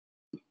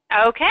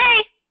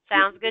Okay,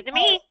 sounds good to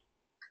me.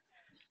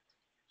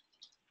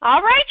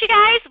 All right, you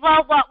guys.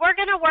 Well, what we're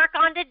going to work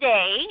on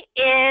today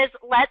is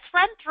let's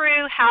run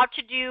through how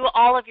to do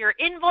all of your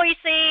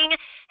invoicing,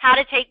 how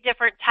to take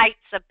different types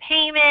of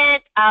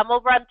payment.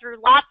 We'll run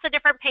through lots of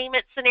different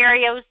payment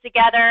scenarios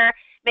together,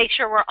 make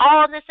sure we're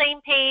all on the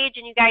same page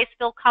and you guys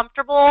feel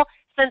comfortable,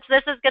 since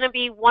this is going to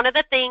be one of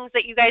the things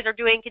that you guys are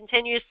doing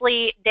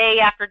continuously day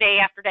after day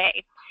after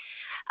day.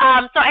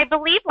 So I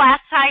believe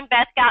last time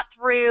Beth got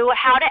through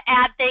how to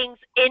add things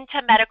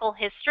into medical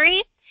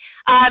history.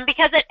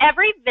 Because at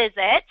every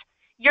visit,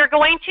 you're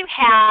going to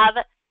have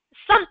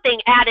something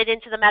added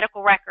into the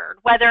medical record,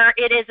 whether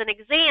it is an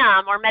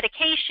exam or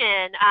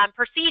medication,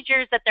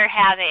 procedures that they're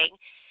having.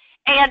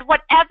 And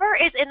whatever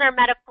is in their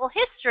medical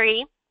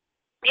history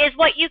is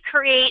what you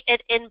create an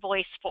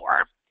invoice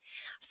for.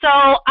 So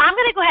I'm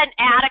going to go ahead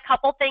and add a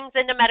couple things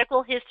into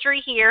medical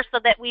history here so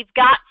that we've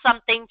got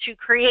something to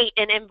create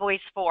an invoice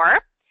for.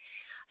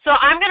 So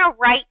I'm going to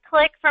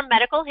right-click from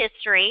medical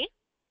history,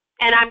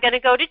 and I'm going to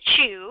go to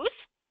choose.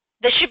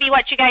 This should be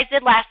what you guys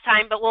did last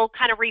time, but we'll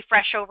kind of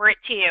refresh over it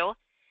too.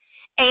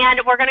 And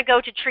we're going to go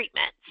to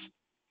treatments.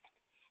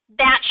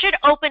 That should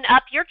open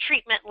up your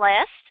treatment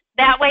list.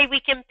 That way we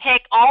can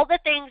pick all the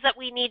things that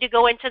we need to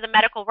go into the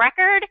medical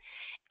record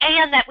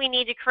and that we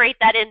need to create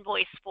that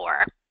invoice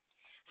for.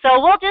 So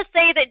we'll just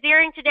say that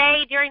during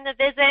the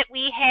visit,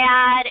 we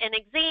had an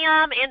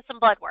exam and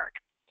some blood work.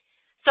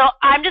 So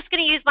I'm just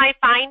going to use my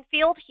find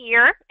field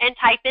here and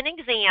type in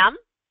exam.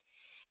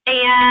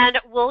 And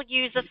we'll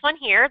use this one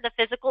here, the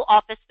physical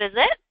office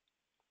visit.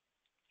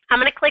 I'm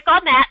going to click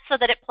on that so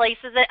that it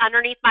places it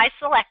underneath my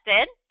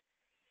selected.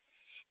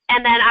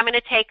 And then I'm going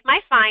to take my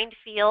find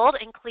field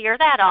and clear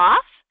that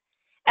off.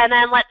 And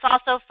then let's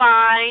also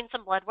find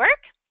some blood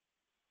work.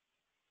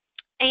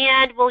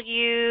 And we'll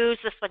use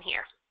this one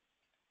here.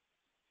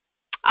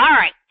 All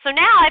right, so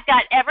now I've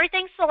got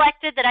everything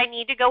selected that I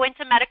need to go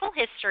into medical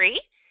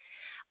history.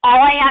 All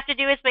I have to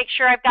do is make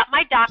sure I've got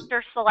my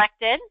doctor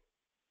selected.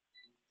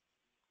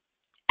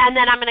 And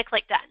then I'm going to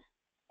click done.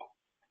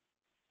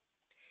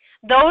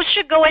 Those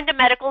should go into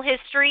medical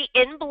history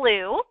in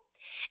blue.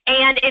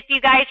 And if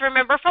you guys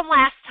remember from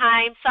last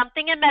time,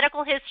 something in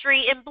medical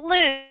history in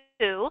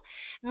blue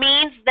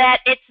means that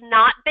it's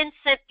not been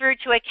sent through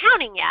to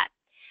accounting yet.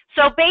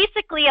 So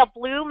basically a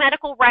blue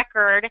medical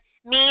record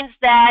means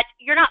that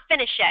you're not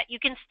finished yet. You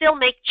can still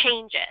make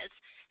changes.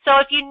 So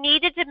if you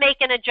needed to make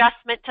an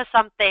adjustment to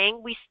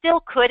something, we still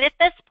could at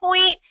this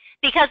point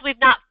because we've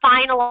not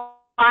finalized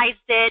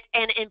it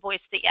and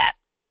invoiced it yet.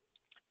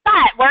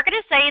 But we're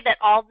going to say that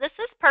all this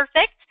is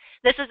perfect.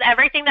 This is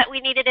everything that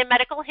we needed in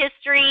medical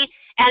history.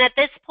 And at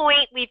this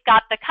point, we've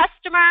got the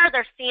customer,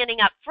 they're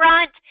standing up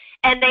front,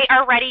 and they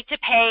are ready to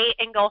pay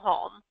and go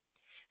home.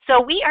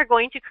 So we are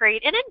going to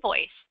create an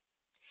invoice.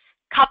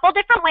 Couple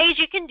different ways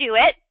you can do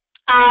it.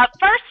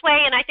 First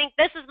way, and I think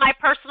this is my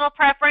personal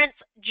preference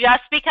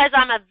just because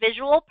I'm a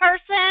visual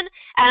person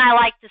and I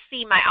like to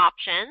see my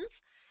options.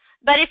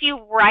 But if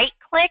you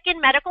right-click in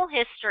medical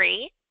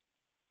history,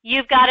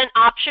 you've got an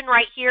option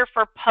right here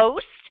for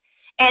post,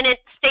 and it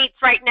states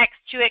right next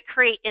to it,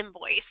 create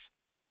invoice.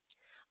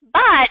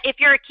 But if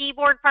you're a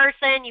keyboard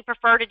person, you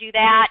prefer to do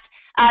that,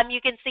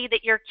 you can see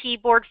that your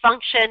keyboard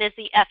function is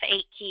the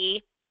F8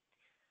 key.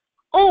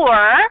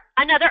 Or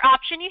another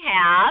option you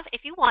have,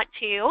 if you want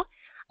to,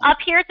 up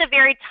here at the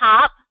very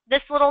top,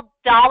 this little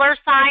dollar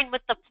sign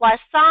with the plus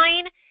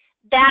sign,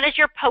 that is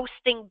your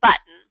posting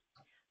button.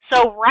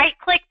 So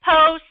right-click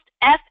post,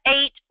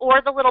 F8,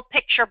 or the little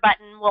picture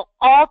button will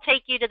all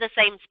take you to the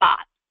same spot.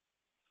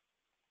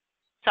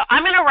 So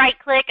I'm going to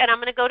right-click and I'm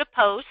going to go to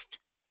post.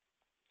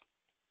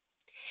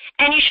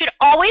 And you should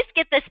always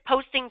get this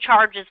posting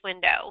charges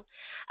window.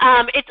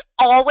 It's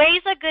always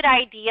a good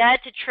idea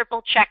to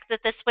triple check that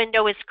this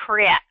window is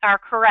correct.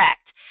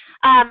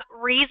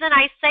 Reason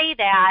I say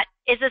that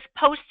is this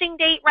posting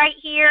date right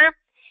here,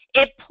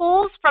 it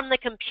pulls from the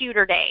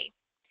computer day.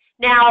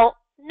 Now,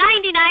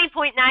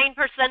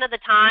 99.9% of the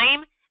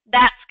time,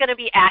 that's going to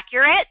be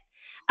accurate,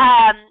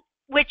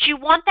 which you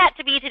want that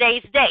to be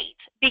today's date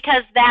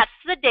because that's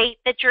the date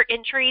that your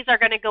entries are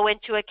going to go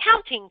into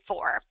accounting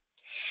for.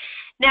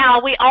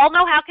 Now, we all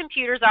know how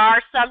computers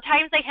are.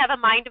 Sometimes they have a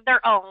mind of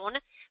their own.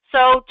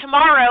 So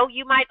tomorrow,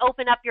 you might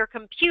open up your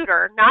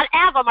computer, not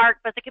AVImark,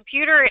 but the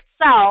computer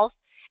itself,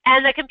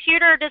 and the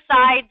computer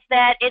decides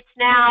that it's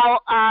now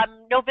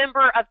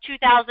November of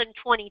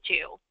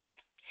 2022.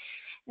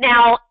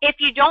 Now, if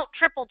you don't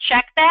triple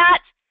check that,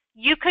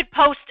 you could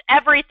post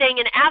everything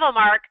in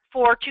AVImark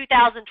for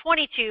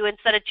 2022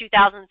 instead of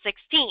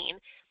 2016.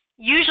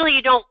 Usually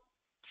you don't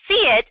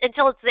see it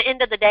until it's the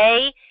end of the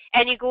day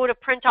and you go to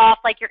print off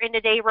like your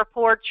end-of-day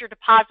reports, your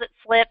deposit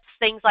slips,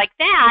 things like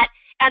that,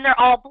 and they're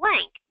all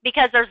blank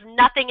because there's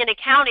nothing in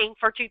accounting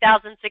for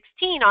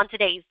 2016 on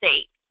today's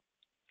date.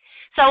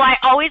 So I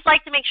always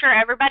like to make sure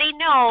everybody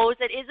knows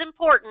it is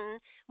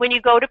important when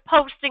you go to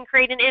post and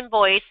create an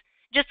invoice,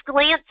 just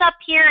glance up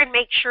here and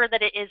make sure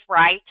that it is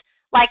right.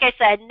 Like I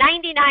said,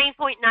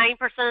 99.9%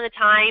 of the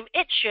time,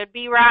 it should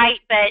be right,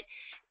 but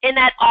in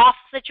that off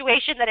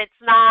situation that it's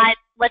not,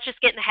 let's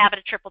just get in the habit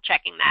of triple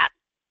checking that.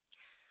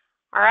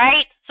 All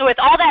right, so with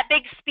all that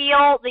big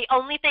spiel, the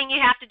only thing you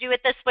have to do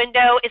at this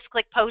window is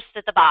click Post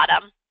at the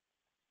bottom.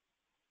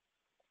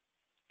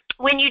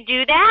 When you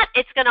do that,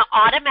 it's going to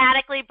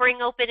automatically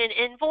bring open an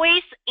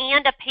invoice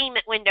and a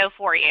payment window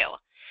for you.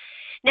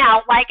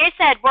 Now, like I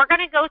said, we're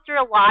going to go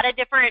through a lot of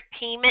different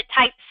payment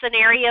type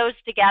scenarios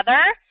together,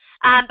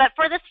 but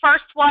for this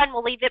first one,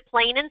 we'll leave it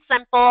plain and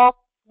simple.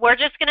 We're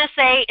just going to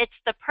say it's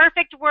the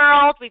perfect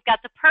world, we've got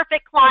the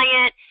perfect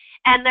client,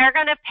 and they're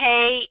going to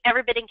pay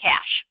every bit in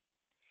cash.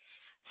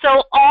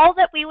 So all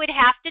that we would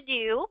have to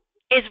do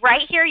is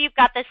right here you've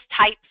got this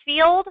type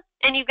field,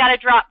 and you've got a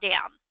drop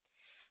down.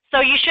 So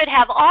you should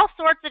have all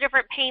sorts of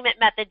different payment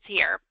methods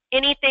here.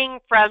 Anything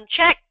from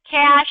check,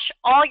 cash,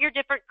 all your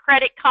different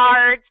credit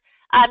cards.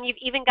 You've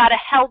even got a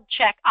held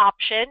check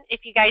option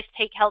if you guys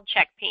take held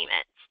check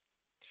payments.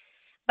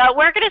 But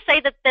we're going to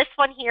say that this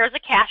one here is a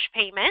cash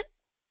payment.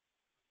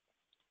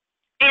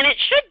 And it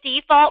should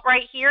default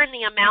right here in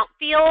the amount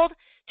field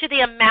to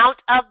the amount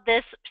of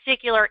this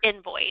particular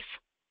invoice.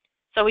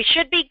 So we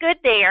should be good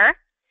there.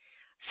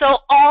 So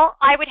all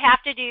I would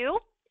have to do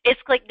is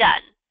click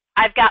Done.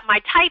 I've got my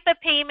type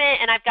of payment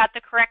and I've got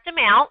the correct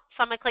amount,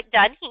 so I'm going to click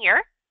Done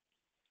here.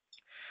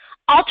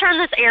 I'll turn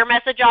this error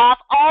message off.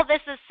 All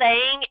this is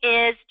saying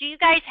is, do you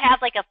guys have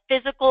like a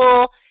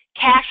physical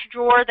cash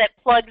drawer that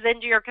plugs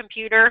into your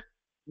computer?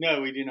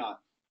 No, we do not.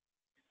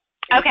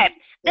 Okay.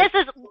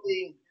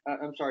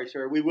 I'm sorry,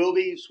 sir. We will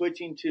be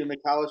switching to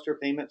McAllister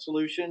Payment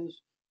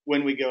Solutions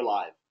when we go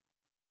live.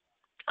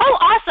 Oh,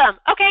 awesome.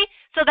 Okay,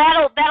 so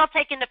that'll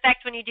take into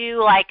effect when you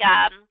do like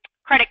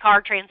credit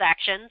card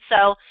transactions.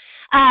 So,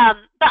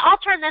 but I'll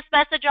turn this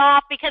message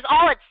off because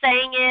all it's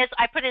saying is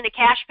I put in a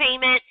cash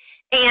payment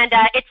and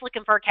it's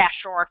looking for a cash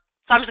drawer.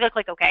 So I'm just going to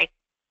click OK.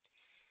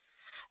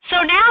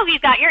 So now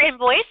we've got your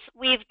invoice.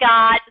 We've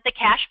got the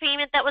cash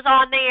payment that was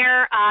on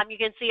there. You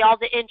can see all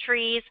the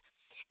entries.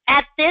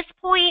 At this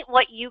point,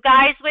 what you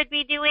guys would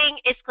be doing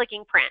is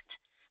clicking Print.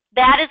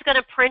 That is going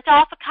to print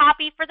off a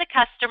copy for the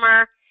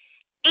customer,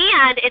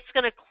 and it's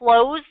going to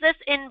close this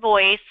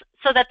invoice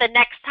so that the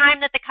next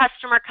time that the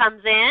customer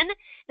comes in,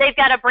 they've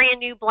got a brand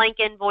new blank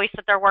invoice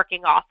that they're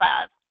working off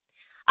of.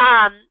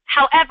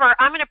 However,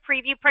 I'm going to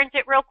preview print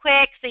it real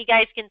quick so you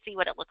guys can see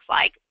what it looks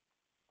like.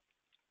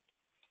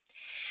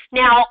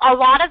 Now, a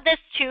lot of this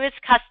too is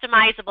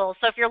customizable.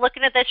 So if you're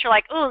looking at this, you're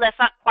like, ooh, that's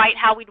not quite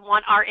how we'd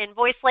want our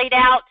invoice laid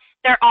out.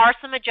 There are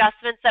some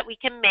adjustments that we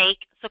can make,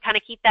 so kind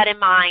of keep that in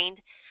mind.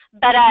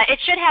 But it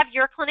should have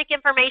your clinic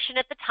information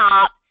at the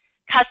top,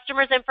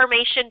 customers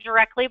information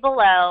directly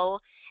below,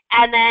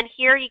 and then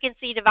here you can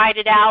see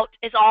divided out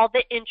is all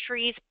the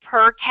entries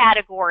per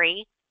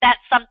category. That's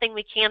something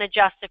we can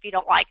adjust if you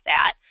don't like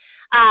that.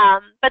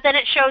 But then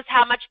it shows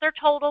how much their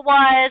total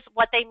was,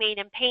 what they made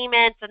in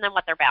payments, and then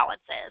what their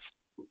balance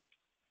is.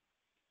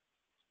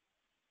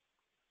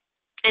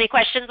 Any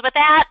questions with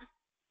that?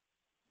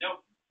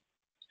 Nope.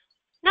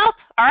 Nope.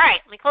 All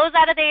right, let me close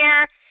out of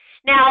there.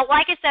 Now,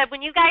 like I said,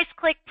 when you guys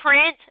click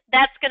print,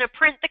 that's going to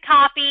print the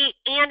copy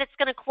and it's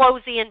going to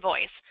close the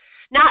invoice.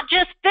 Not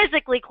just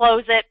physically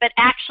close it, but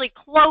actually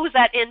close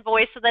that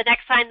invoice so the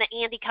next time that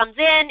Andy comes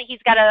in,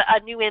 he's got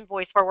a new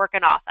invoice we're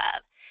working off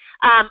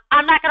of.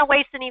 I'm not going to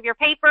waste any of your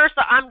paper,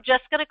 so I'm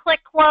just going to click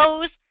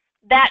close.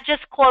 That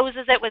just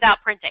closes it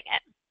without printing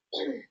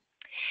it.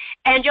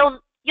 And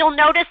you'll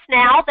notice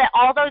now that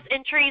all those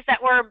entries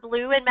that were in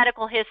blue in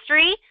medical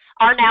history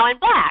are now in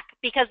black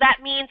because that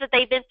means that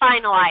they've been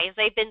finalized.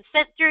 They've been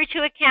sent through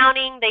to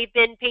accounting. They've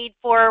been paid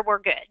for. We're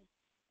good.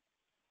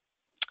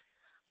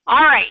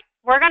 All right.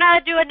 We're going to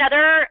do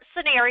another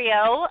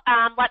scenario.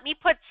 Let me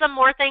put some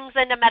more things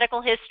into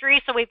medical history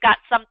so we've got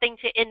something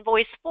to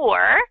invoice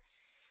for.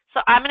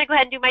 So I'm going to go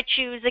ahead and do my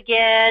choose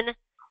again.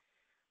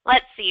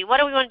 Let's see. What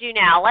do we want to do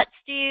now? Let's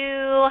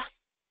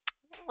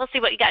see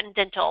what you got in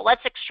dental.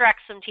 Let's extract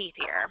some teeth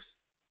here.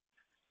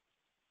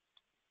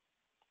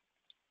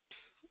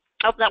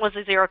 Oh, that was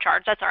a zero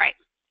charge. That's all right.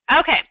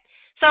 Okay.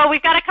 So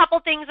we've got a couple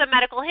things in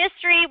medical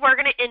history. We're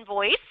going to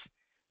invoice.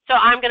 So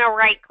I'm going to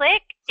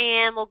right-click,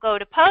 and we'll go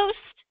to Post.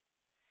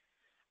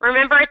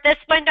 Remember, at this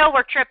window,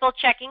 we're triple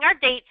checking our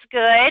dates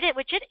good,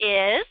 which it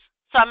is.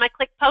 So I'm going to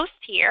click Post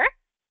here.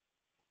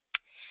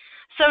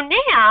 So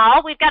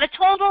now we've got a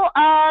total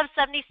of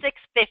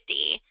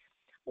 $76.50.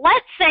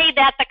 Let's say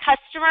that the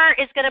customer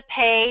is going to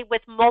pay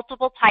with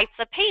multiple types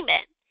of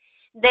payment.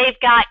 They've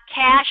got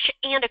cash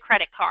and a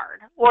credit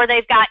card, or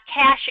they've got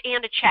cash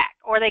and a check,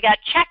 or they got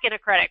check and a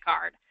credit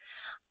card.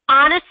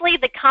 Honestly,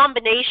 the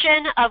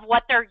combination of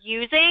what they're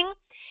using,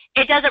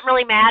 it doesn't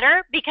really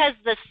matter because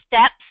the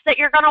steps that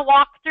you're going to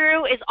walk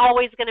through is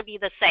always going to be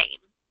the same.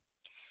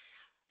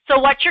 So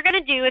what you're going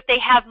to do if they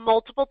have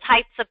multiple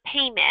types of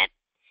payment,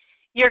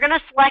 you're going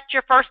to select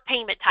your first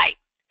payment type.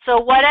 So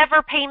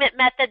whatever payment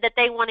method that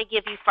they want to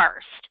give you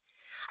first.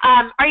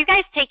 Are you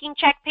guys taking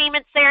check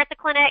payments there at the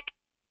clinic?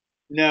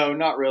 No,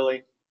 not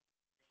really.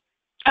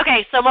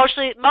 Okay, so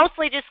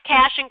mostly just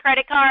cash and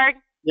credit card?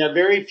 Yeah,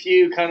 very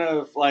few kind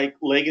of like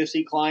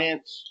legacy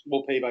clients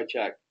will pay by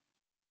check.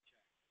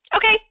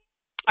 Okay.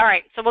 All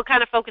right, so we'll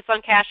kind of focus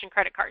on cash and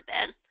credit card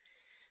then.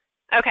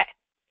 Okay.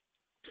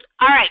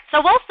 All right,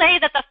 so we'll say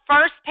that the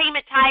first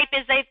payment type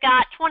is they've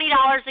got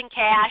 $20 in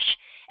cash,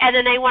 and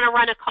then they want to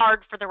run a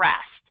card for the rest.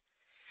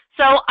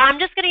 So I'm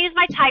just going to use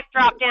my type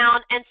drop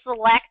down and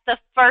select the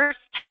first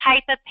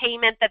type of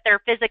payment that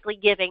they're physically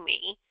giving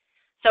me.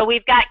 So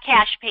we've got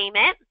cash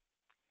payment.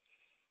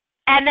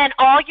 And then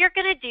all you're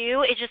going to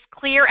do is just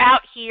clear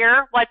out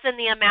here what's in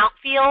the amount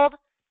field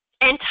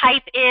and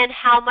type in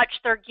how much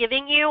they're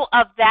giving you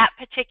of that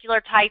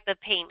particular type of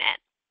payment.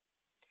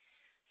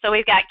 So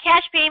we've got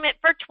cash payment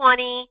for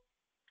 $20.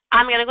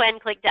 I'm going to go ahead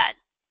and click done.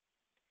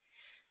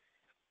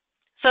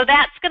 So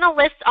that's going to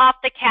list off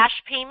the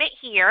cash payment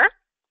here.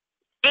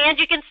 And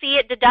you can see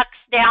it deducts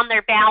down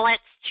their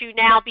balance to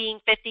now being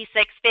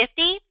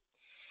 $56.50.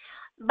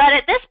 But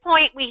at this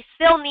point, we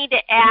still need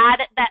to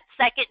add that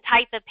second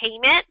type of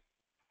payment.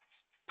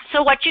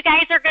 So what you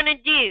guys are going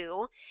to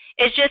do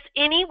is just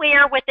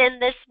anywhere within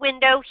this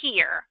window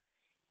here,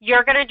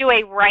 you're going to do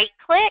a right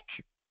click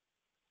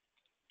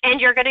and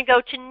you're going to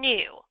go to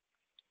new.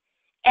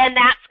 And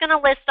that's going to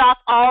list off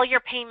all your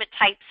payment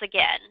types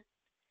again.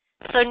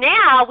 So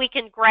now we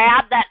can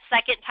grab that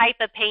second type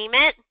of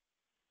payment.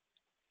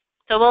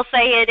 So we'll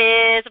say it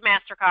is a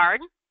MasterCard.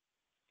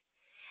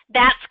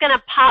 That's going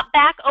to pop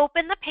back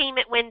open the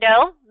payment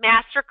window.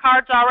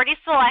 MasterCard's already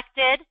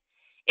selected.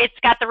 It's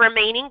got the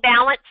remaining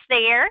balance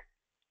there.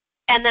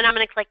 And then I'm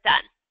going to click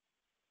done.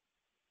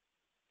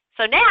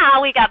 So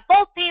now we got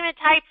both payment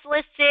types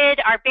listed.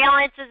 Our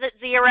balance is at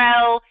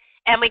 0.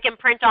 And we can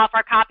print off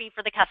our copy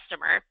for the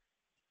customer.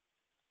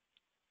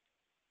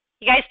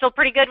 You guys feel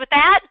pretty good with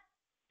that?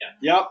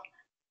 Yep.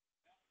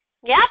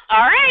 Yep.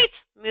 All right.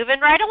 Moving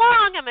right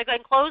along. I'm going to go ahead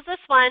and close this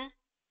one.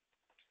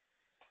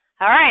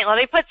 All right. Let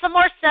me put some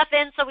more stuff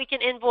in so we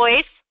can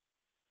invoice.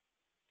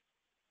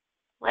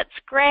 Let's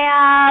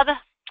grab.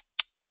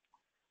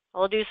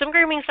 We'll do some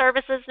grooming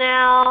services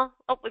now.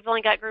 Oh, we've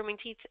only got grooming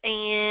teeth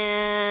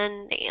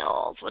and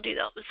nails. We'll do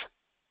those.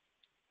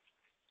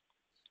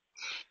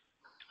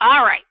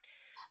 All right.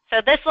 So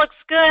this looks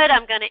good.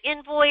 I'm going to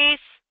invoice.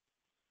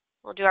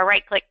 We'll do our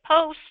right-click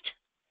post.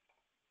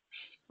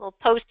 We'll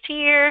post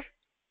here.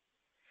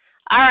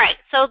 All right,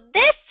 so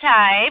this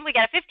time we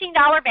got a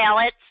 $15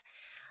 balance.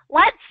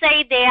 Let's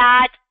say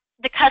that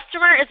the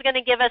customer is going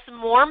to give us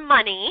more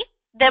money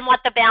than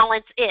what the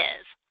balance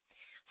is.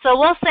 So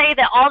we'll say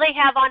that all they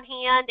have on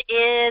hand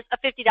is a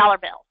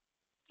 $50 bill,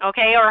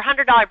 okay, or a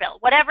 $100 bill,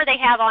 whatever they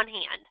have on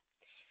hand.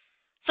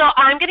 So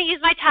I'm going to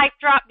use my type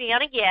drop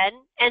down again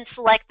and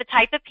select the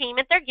type of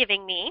payment they're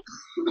giving me.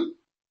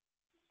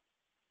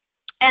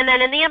 And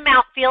then in the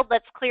amount field,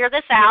 let's clear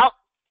this out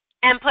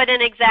and put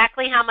in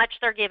exactly how much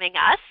they're giving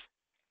us.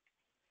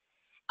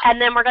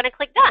 And then we're going to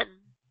click done.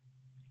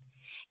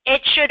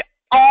 It should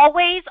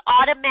always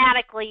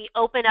automatically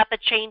open up a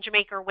change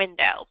maker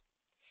window.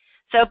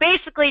 So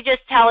basically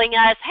just telling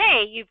us,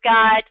 hey, you've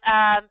got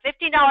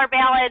 $15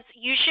 balance,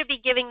 you should be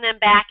giving them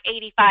back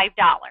 $85.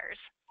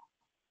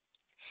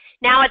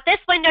 Now at this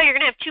window, you're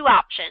going to have two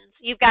options.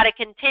 You've got to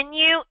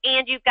continue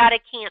and you've got to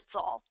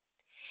cancel.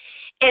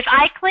 If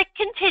I click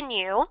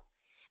continue,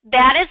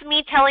 that is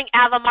me telling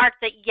AVImark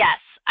that yes,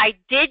 I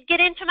did get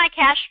into my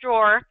cash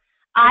drawer,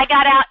 I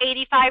got out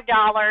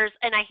 $85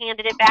 and I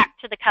handed it back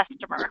to the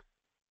customer.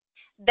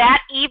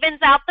 That evens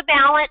out the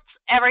balance,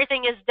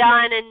 everything is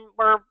done and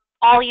we're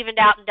all evened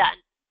out and done,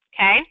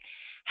 okay?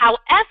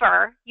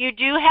 However, you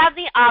do have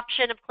the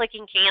option of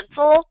clicking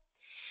cancel.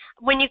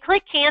 When you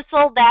click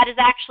cancel, that is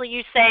actually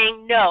you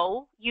saying,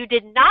 no, you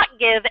did not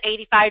give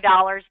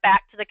 $85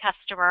 back to the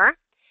customer.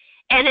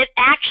 And it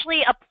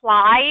actually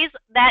applies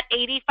that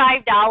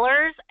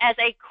 $85 as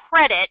a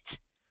credit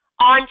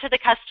onto the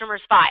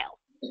customer's file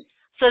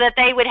so that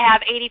they would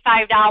have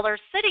 $85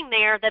 sitting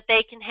there that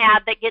they can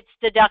have that gets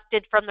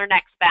deducted from their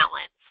next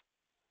balance.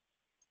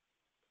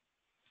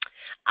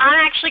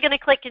 I'm actually going to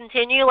click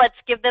continue. Let's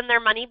give them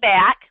their money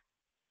back.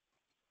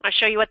 I'll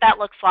show you what that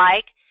looks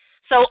like.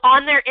 So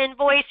on their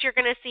invoice, you're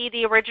going to see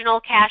the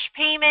original cash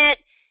payment.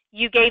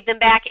 You gave them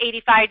back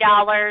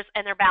 $85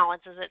 and their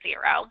balance is at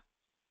 0.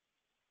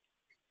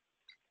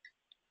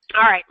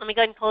 All right, let me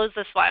go ahead and close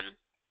this one.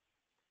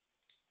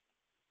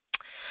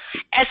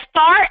 As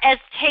far as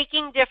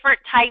taking different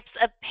types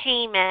of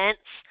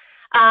payments,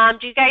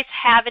 do you guys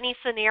have any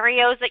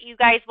scenarios that you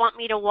guys want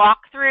me to walk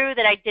through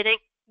that I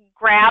didn't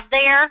grab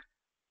there?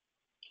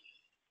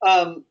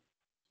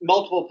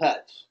 Multiple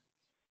pets.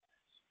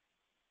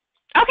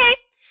 Okay.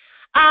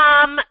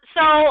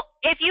 So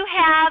if you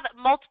have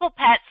multiple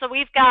pets, so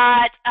we've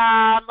got,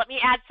 let me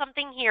add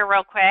something here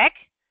real quick.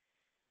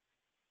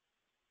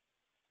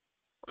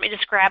 Let me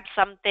just grab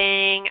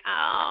something.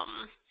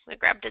 Let me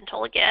grab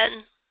dental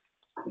again.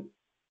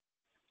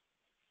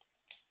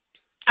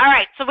 All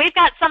right, so we've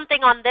got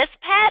something on this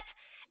pet,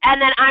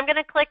 and then I'm going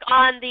to click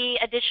on the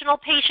additional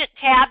patient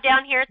tab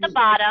down here at the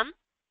bottom.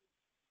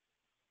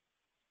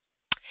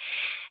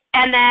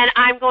 And then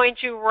I'm going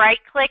to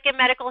right-click in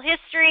medical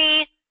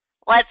history.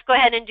 Let's go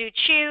ahead and do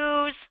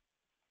choose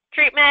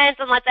treatments,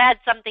 and let's add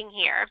something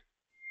here.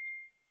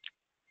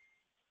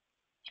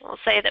 We'll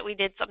say that we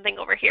did something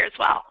over here as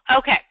well.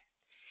 Okay.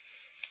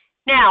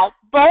 Now,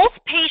 both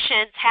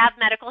patients have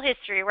medical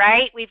history,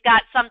 right? We've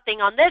got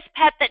something on this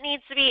pet that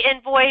needs to be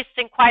invoiced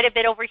and quite a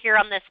bit over here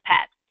on this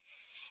pet.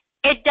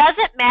 It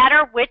doesn't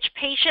matter which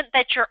patient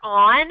that you're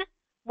on.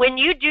 When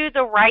you do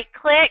the right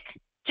click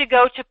to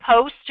go to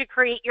post to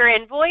create your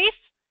invoice,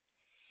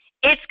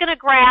 it's going to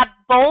grab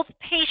both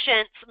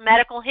patients'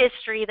 medical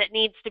history that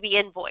needs to be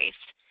invoiced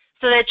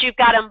so that you've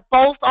got them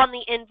both on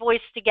the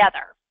invoice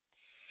together.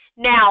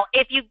 Now,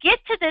 if you get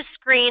to this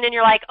screen and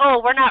you're like, oh,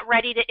 we're not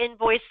ready to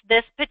invoice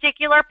this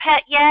particular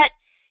pet yet,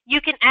 you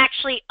can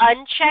actually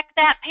uncheck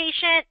that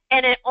patient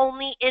and it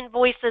only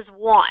invoices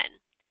one.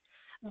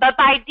 But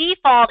by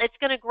default, it's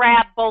going to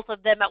grab both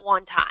of them at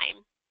one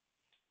time.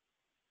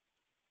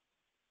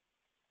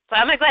 So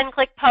I'm going to go ahead and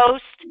click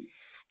post.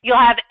 You'll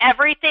have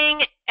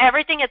everything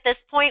at this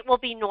point will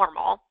be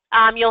normal.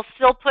 You'll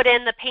still put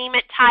in the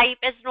payment type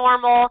as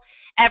normal.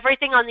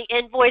 Everything on the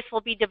invoice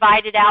will be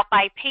divided out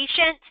by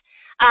patient.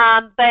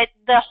 But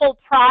the whole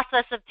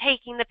process of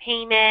taking the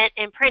payment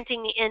and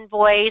printing the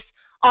invoice,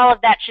 all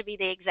of that should be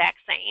the exact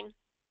same.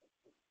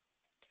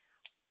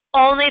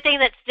 Only thing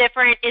that's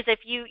different is if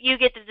you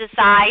get to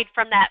decide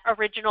from that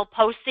original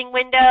posting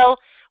window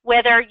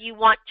whether you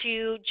want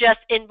to just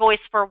invoice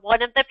for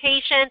one of the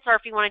patients or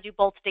if you want to do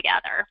both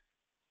together.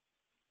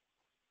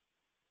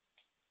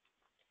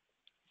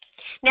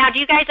 Now, do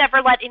you guys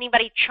ever let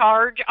anybody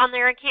charge on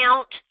their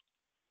account?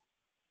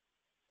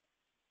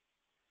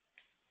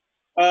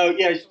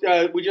 Yes,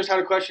 we just had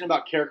a question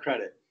about care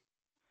credit.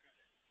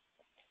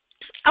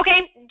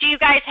 Okay, do you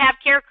guys have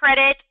care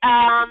credit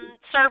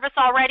service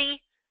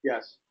already?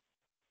 Yes.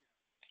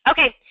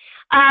 Okay,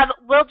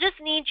 we'll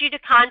just need you to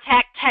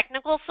contact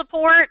technical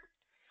support.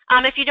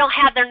 If you don't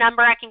have their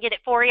number, I can get it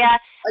for you.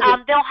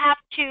 They'll have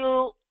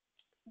to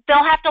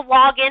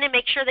log in and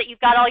make sure that you've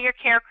got all your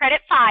care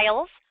credit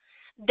files.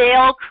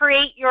 They'll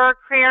create your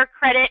care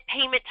credit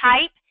payment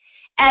type,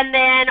 and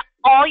then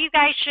all you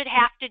guys should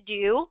have to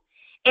do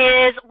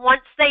is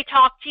once they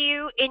talk to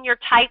you in your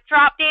type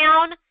drop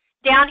down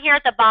here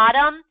at the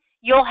bottom,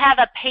 you'll have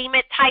a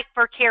payment type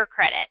for care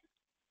credit.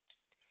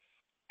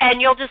 And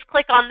you'll just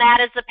click on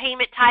that as the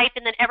payment type,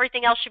 and then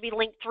everything else should be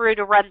linked through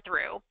to run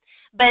through.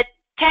 But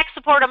tech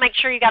support will make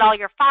sure you got all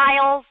your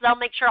files, they'll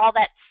make sure all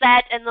that's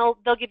set, and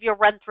they'll give you a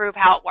run through of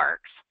how it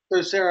works.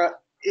 So Sarah,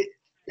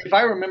 if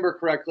I remember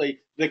correctly,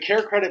 the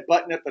care credit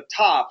button at the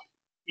top,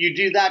 you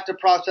do that to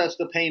process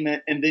the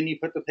payment, and then you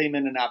put the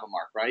payment in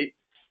AVImark, right?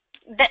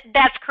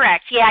 That's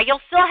correct. Yeah,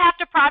 you'll still have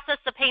to process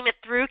the payment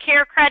through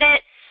care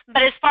credit,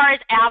 but as far as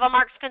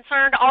AVImark's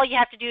concerned, all you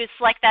have to do is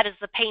select that as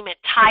the payment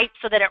type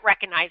so that it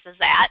recognizes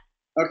that.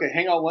 Okay,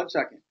 hang on one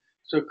second.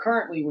 So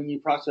currently when you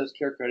process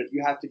care credit,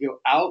 you have to go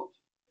out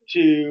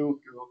to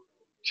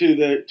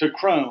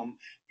Chrome.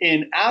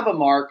 In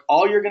AVImark,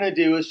 all you're going to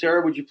do is,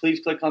 Sarah, would you please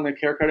click on the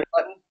care credit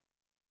button?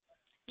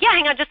 Yeah,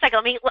 hang on just a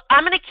second.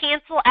 I'm going to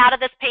cancel out of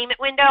this payment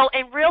window,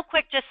 and real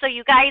quick, just so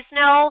you guys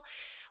know,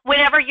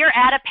 whenever you're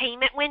at a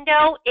payment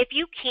window, if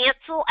you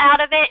cancel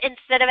out of it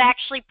instead of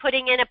actually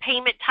putting in a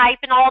payment type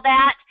and all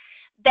that,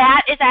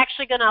 that is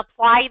actually going to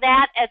apply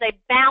that as a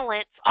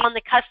balance on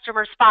the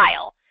customer's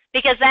file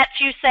because that's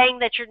you saying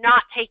that you're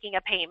not taking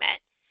a payment.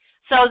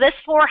 So this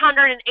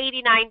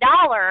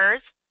 $489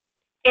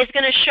 is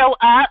going to show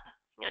up,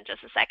 hang on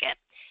just a second,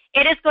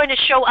 it is going to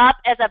show up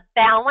as a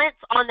balance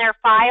on their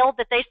file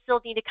that they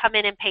still need to come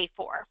in and pay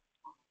for.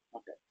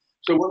 Okay.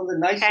 So one of the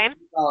nice things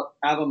about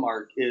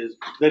AVImark is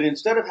that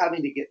instead of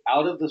having to get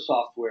out of the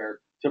software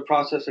to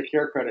process a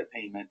care credit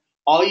payment,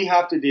 all you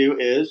have to do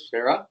is,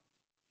 Sarah?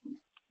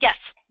 Yes,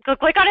 go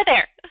click on it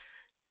there.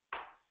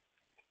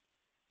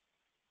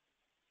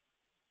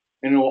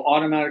 And it will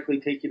automatically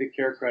take you to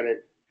care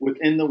credit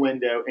within the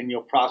window, and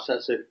you'll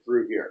process it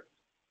through here.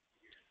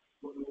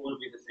 Will it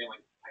be the same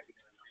like typing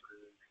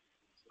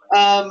in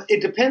a number?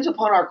 It depends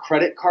upon our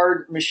credit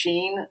card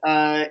machine.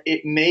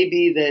 It may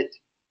be that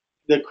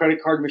the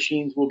credit card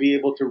machines will be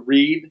able to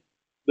read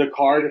the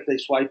card if they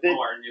swipe it.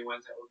 Oh, our new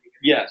ones that will be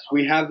good. Yes,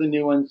 we have the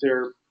new ones.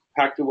 They're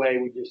packed away.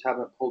 We just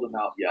haven't pulled them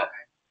out yet.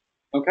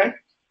 Okay?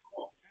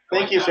 Cool.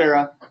 Thank you,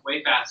 Sarah.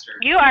 Way faster.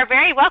 You are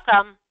very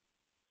welcome.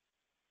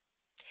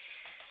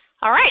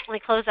 All right, let me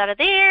close out of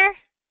there.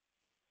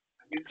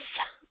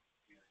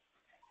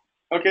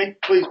 Okay,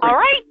 please. All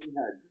right.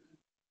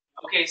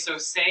 Okay, so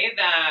say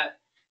that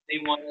they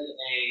wanted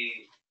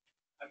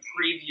a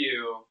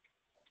preview,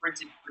 a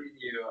printed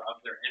preview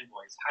of their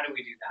invoice. How do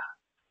we do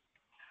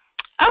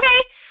that?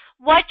 Okay,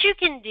 what you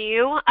can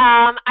do,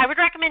 I would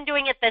recommend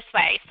doing it this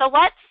way. So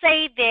let's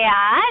say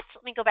that,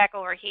 let me go back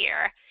over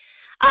here.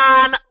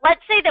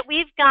 Let's say that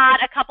we've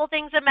got a couple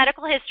things in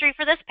medical history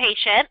for this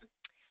patient.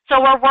 So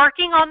we're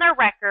working on their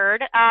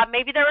record.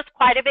 Maybe there was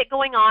quite a bit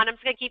going on. I'm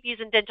just going to keep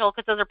using dental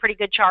because those are pretty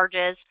good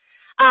charges.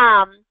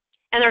 And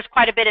there's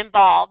quite a bit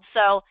involved.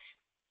 So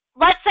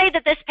let's say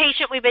that this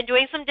patient, we've been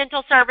doing some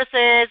dental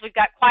services. We've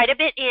got quite a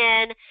bit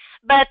in.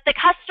 But the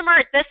customer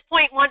at this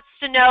point wants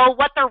to know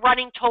what their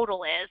running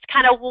total is.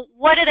 Kind of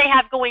what do they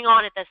have going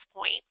on at this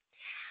point.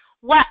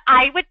 What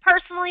I would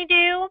personally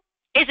do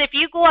is if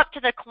you go up to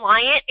the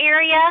client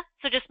area,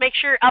 so just make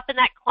sure you're up in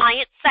that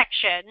client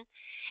section,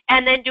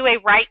 and then do a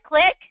right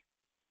click,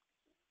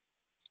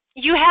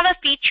 you have a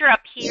feature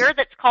up here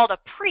that's called a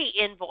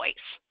pre-invoice.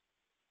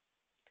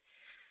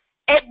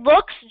 It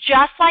looks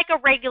just like a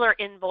regular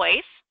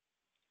invoice,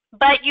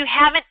 but you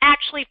haven't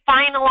actually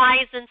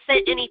finalized and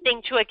sent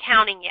anything to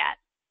accounting yet.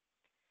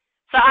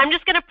 So I'm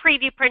just going to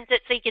preview print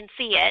it so you can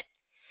see it.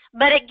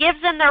 But it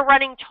gives them their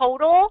running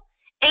total,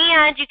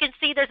 and you can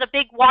see there's a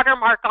big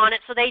watermark on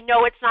it so they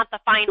know it's not the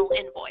final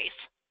invoice.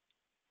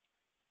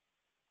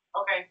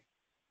 Okay.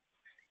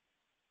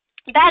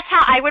 That's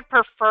how I would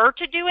prefer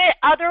to do it.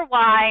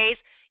 Otherwise,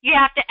 you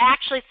have to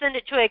actually send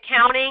it to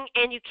accounting,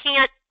 and you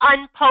can't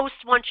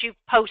unpost once you've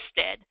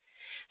posted.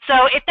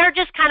 So if they're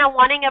just kind of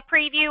wanting a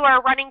preview or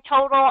a running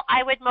total,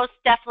 I would most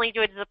definitely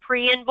do it as a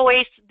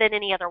pre-invoice than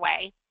any other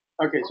way.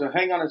 Okay, so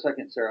hang on a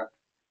second, Sarah.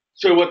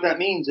 So what that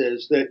means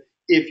is that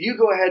if you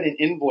go ahead and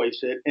invoice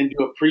it and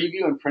do a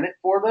preview and print it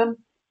for them,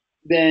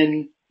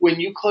 then when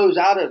you close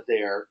out of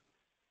there,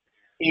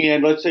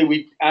 and let's say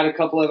we add a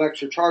couple of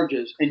extra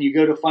charges and you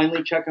go to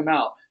finally check them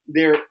out,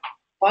 their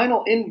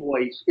final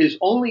invoice is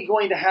only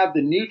going to have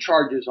the new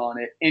charges on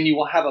it, and you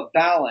will have a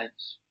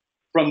balance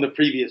from the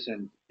previous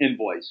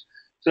invoice.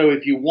 So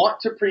if you want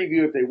to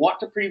preview, if they want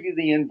to preview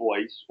the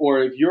invoice,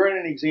 or if you're in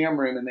an exam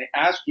room and they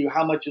ask you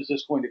how much is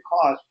this going to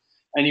cost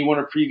and you want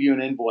to preview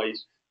an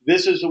invoice,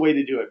 this is the way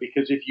to do it.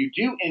 Because if you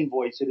do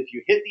invoice it, if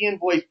you hit the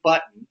invoice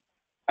button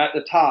at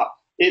the top,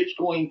 it's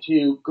going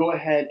to go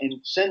ahead and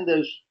send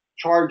those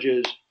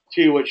charges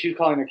to what she's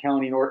calling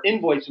accounting, or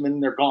invoice them,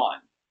 and they're gone.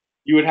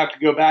 You would have to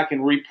go back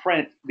and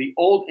reprint the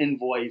old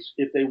invoice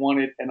if they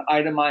wanted an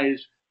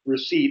itemized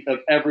receipt of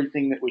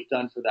everything that was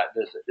done for that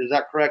visit. Is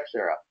that correct,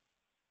 Sarah?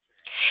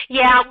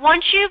 Yeah,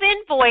 once you've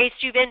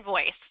invoiced, you've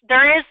invoiced.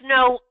 There is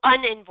no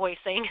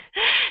uninvoicing.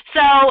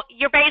 So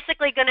you're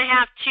basically going to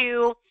have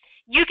to,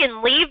 you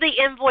can leave the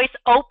invoice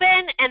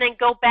open and then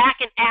go back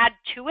and add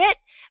to it,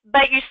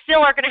 but you still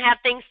are going to have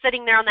things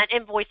sitting there on that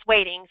invoice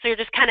waiting. So you're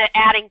just kind of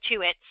adding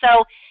to it.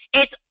 So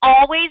it's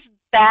always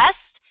best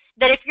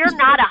that if you're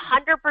not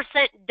 100%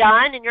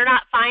 done and you're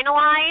not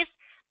finalized,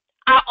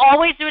 I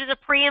always do it as a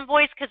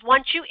pre-invoice, because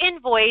once you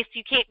invoice,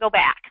 you can't go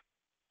back.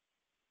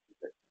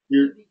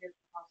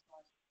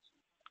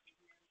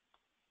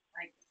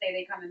 Like, say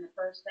they come in the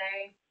first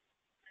day,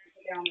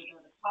 they don't do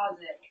a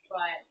deposit,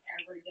 but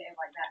every day,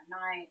 like that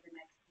night, the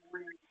next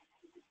morning,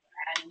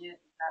 adding it,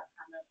 that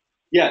kind of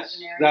Yes,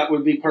 scenario. that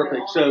would be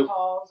perfect. So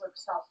calls or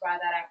stops by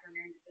that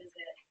afternoon to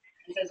visit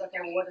and says, okay,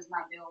 well, what is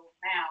my bill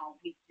now?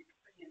 We do the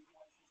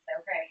pre-invoice and say,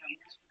 okay, from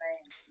yesterday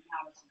and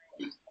now this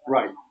is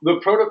right. The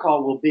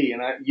protocol will be,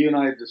 and you and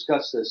I have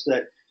discussed this,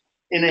 that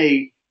in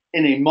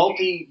a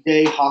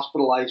multi-day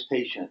hospitalized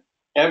patient,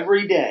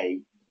 every day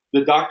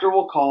the doctor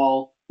will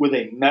call with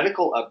a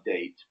medical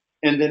update,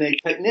 and then a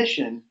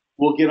technician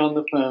will get on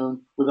the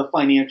phone with a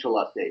financial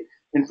update.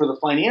 And for the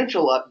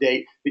financial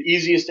update, the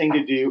easiest thing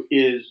to do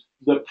is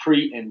the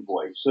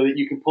pre-invoice, so that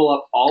you can pull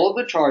up all of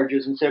the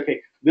charges and say,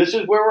 okay, this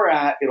is where we're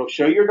at. It'll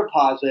show your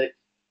deposit,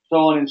 so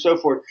on and so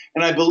forth.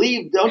 And I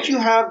believe, don't you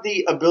have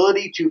the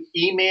ability to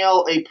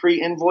email a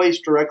pre-invoice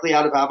directly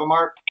out of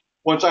AVImark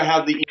once I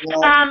have the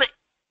email?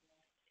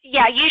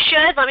 Yeah, you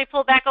should. Let me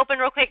pull it back open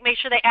real quick, make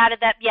sure they added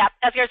that. Yeah,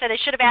 as I said, they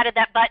should have added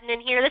that button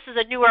in here. This is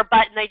a newer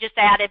button they just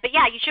added. But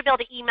yeah, you should be able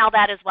to email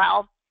that as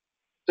well.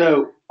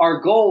 So our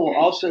goal will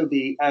also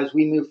be, as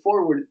we move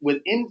forward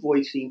with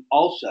invoicing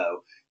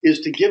also,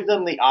 is to give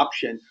them the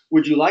option,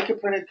 would you like a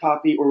printed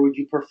copy or would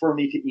you prefer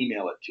me to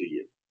email it to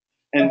you?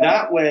 And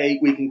that way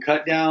we can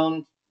cut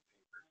down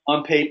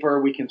on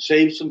paper, we can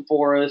save some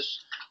for us,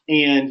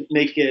 and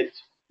make it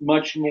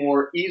much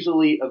more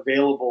easily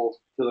available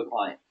to the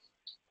client.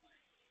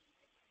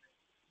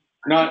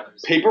 Not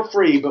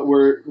paper-free, but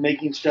we're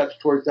making steps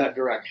towards that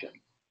direction.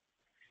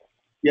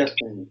 Yes,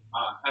 Amy.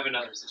 I have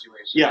another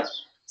situation.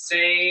 Yes.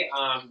 Say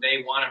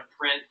they want to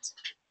print,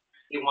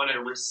 they want a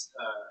receipt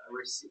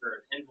or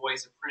an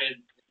invoice, a printed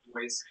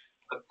invoice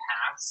of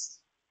past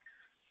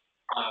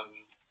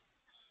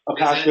a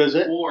past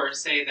visit. Or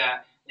say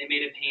that they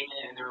made a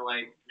payment and they're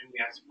like, and we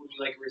asked, would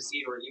you like a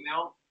receipt or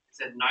email?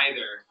 They said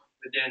neither.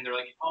 But then they're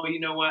like, oh, you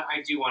know what?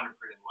 I do want a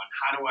printed one.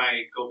 How do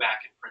I go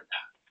back and print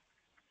that?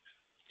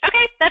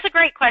 Okay, that's a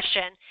great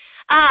question.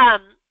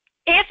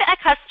 If a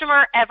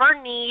customer ever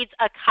needs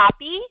a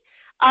copy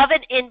of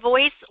an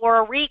invoice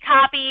or a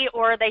recopy,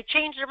 or they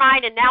change their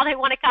mind and now they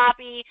want a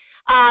copy,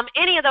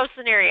 any of those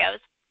scenarios,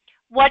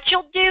 what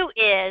you'll do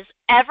is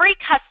every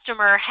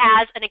customer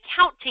has an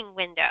accounting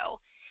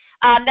window.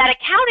 That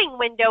accounting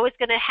window is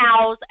going to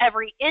house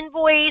every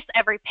invoice,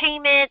 every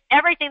payment,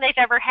 everything they've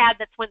ever had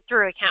that's went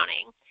through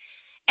accounting.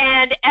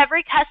 And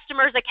every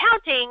customer's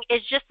accounting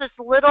is just this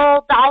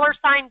little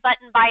 $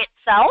 button by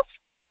itself.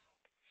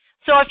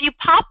 So if you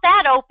pop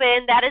that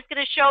open, that is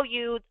going to show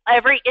you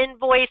every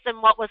invoice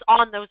and what was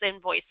on those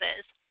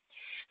invoices.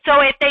 So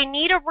if they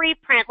need a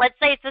reprint, let's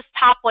say it's this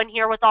top one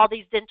here with all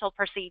these dental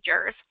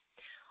procedures,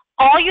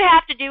 all you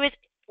have to do is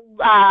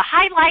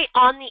highlight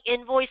on the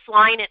invoice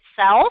line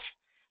itself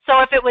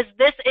So if it was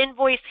this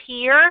invoice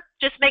here,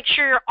 just make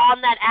sure you're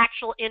on that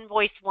actual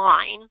invoice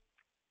line.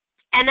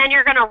 And then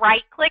you're going to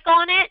right-click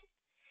on it,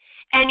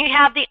 and you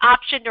have the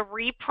option to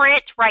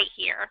reprint right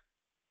here.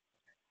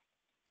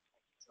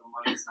 So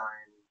money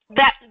sign.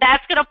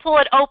 That's going to pull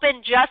it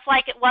open just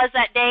like it was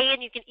that day,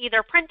 and you can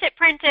either print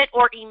it,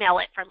 or email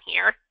it from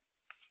here.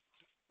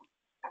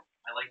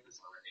 I like this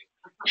already.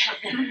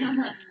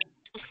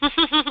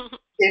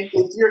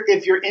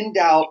 If you're in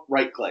doubt,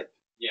 right-click.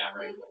 Yeah,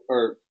 right.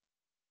 Or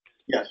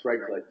yes,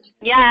 right-click.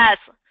 Yes,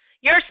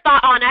 you're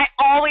spot on. I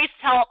always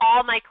tell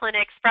all my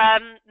clinics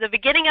from the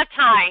beginning of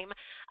time,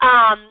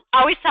 I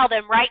always tell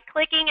them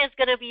right-clicking is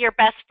going to be your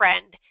best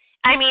friend.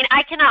 I mean,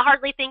 I cannot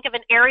hardly think of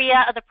an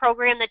area of the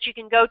program that you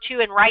can go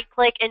to and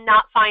right-click and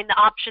not find the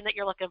option that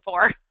you're looking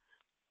for.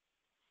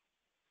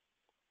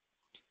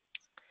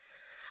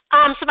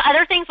 Some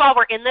other things while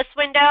we're in this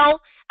window,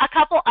 a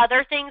couple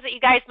other things that you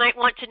guys might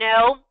want to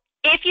know.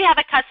 If you have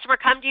a customer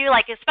come to you,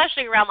 like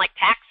especially around like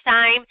tax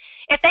time,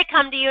 if they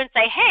come to you and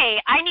say, hey,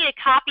 I need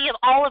a copy of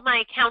all of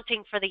my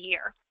accounting for the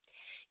year,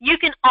 you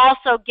can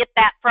also get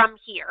that from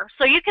here.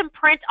 So you can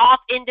print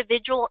off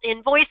individual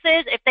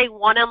invoices if they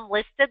want them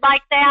listed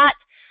like that.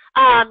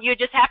 You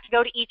just have to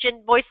go to each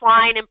invoice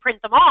line and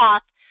print them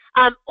off.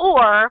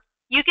 Or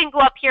you can go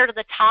up here to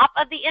the top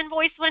of the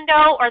invoice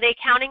window, or the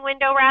accounting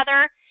window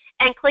rather,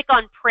 and click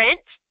on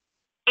print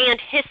and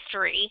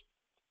history.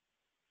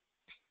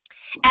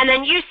 And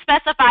then you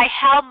specify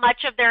how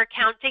much of their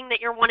accounting that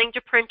you're wanting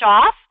to print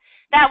off.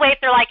 That way, if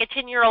they're like a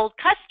 10-year-old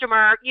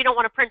customer, you don't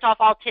want to print off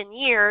all 10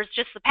 years,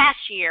 just the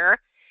past year.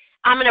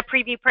 I'm going to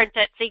preview print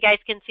it so you guys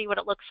can see what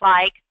it looks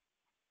like.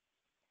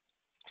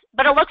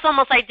 But it looks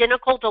almost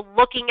identical to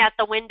looking at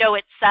the window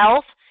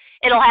itself.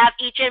 It'll have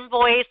each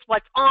invoice,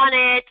 what's on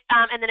it,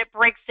 and then it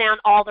breaks down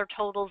all their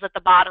totals at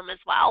the bottom as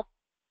well.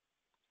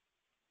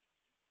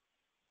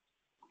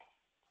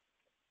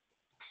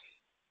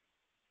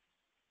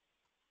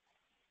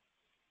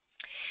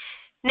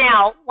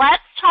 Now,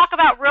 let's talk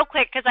about real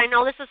quick, because I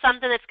know this is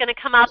something that's going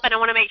to come up, and I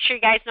want to make sure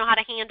you guys know how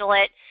to handle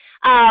it.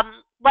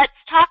 Let's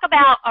talk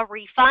about a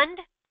refund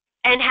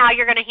and how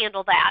you're going to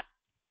handle that.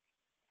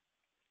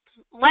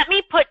 Let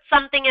me put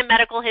something in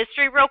medical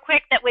history real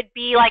quick that would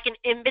be like an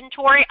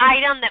inventory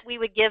item that we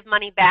would give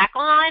money back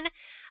on.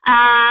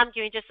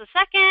 Give me just a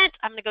second.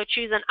 I'm going to go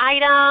choose an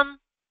item.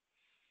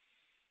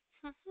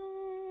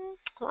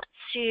 Let's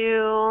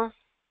do...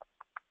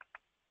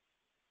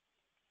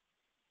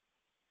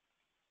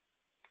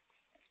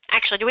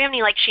 Actually, do we have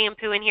any like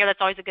shampoo in here?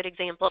 That's always a good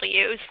example to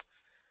use.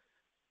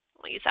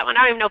 We'll use that one.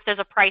 I don't even know if there's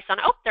a price on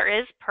it. Oh, there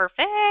is.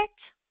 Perfect.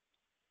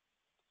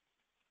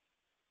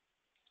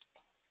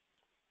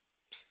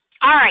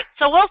 All right,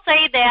 so we'll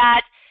say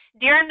that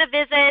during the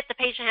visit, the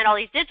patient had all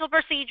these dental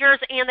procedures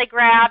and they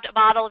grabbed a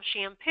bottle of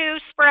shampoo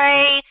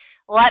spray.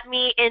 Let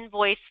me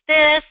invoice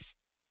this.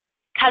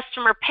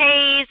 Customer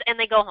pays and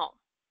they go home.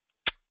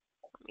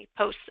 Let me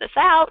post this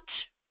out.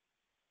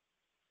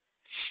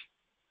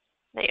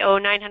 They owe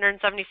 $976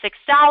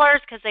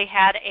 because they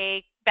had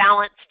a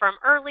balance from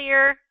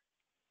earlier.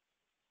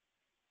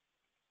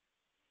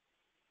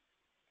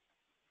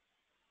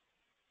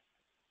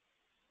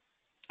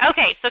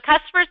 Okay, so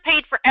customers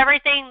paid for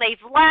everything. They've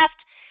left.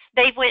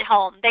 They went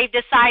home. They've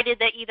decided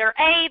that either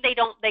A,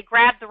 they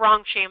grabbed the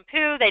wrong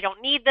shampoo. They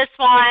don't need this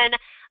one.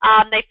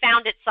 They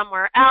found it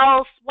somewhere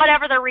else.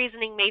 Whatever their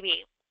reasoning may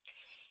be.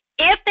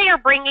 If they are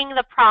bringing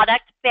the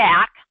product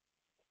back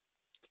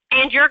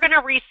and you're going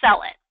to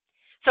resell it.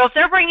 So if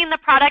they're bringing the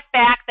product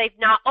back, they've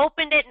not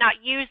opened it,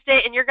 not used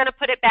it, and you're going to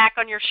put it back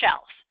on your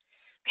shelf.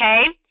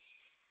 Okay?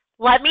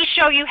 Let me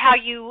show you how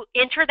you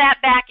enter that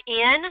back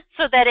in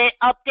so that it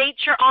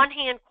updates your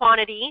on-hand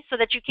quantity so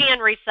that you can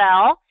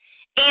resell,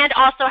 and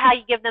also how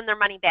you give them their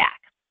money back.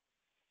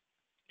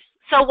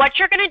 So what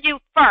you're going to do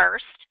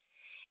first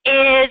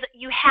is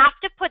you have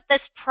to put this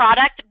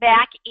product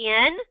back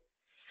in,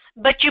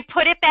 but you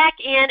put it back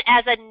in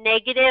as a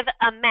negative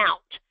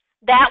amount.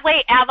 That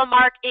way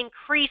AVImark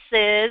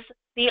increases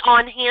the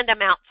on-hand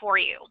amount for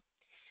you.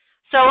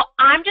 So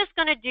I'm just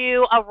going to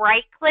do a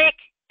right-click,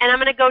 and I'm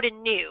going to go to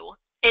New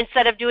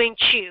instead of doing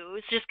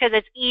Choose, just because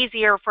it's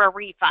easier for a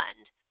refund.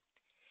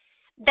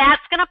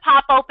 That's going to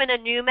pop open a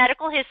new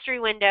medical history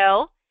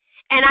window,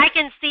 and I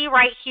can see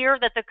right here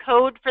that the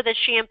code for the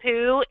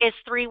shampoo is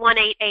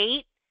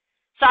 3188.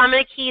 So I'm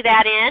going to key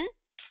that in.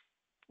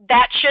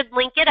 That should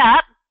link it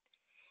up.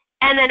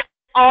 And then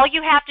all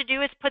you have to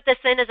do is put this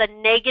in as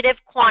a negative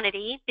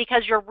quantity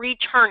because you're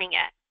returning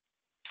it.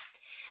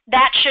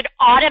 That should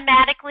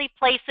automatically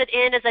place it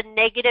in as a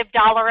negative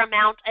dollar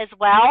amount as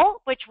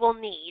well, which we'll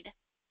need.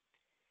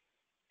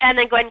 And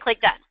then go ahead and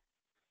click Done.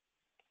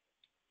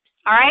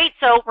 All right,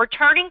 so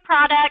returning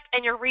product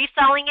and you're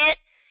reselling it,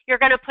 you're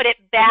going to put it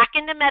back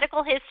into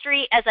medical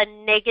history as a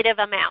negative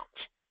amount.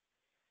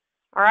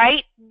 All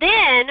right,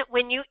 then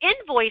when you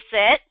invoice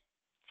it,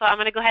 so I'm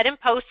going to go ahead and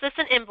post this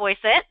and invoice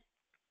it.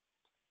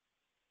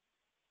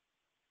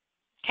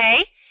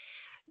 Okay,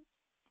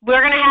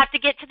 we're going to have to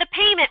get to the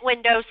payment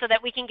window so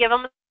that we can give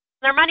them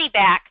their money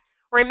back.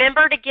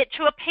 Remember to get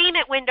to a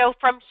payment window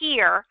from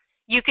here.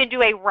 you can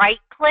do a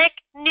right-click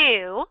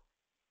New,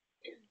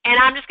 and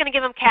I'm just going to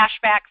give them cash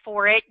back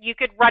for it. You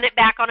could run it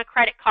back on a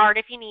credit card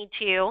if you need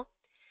to,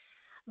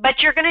 but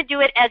you're going to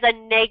do it as a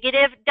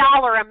negative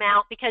dollar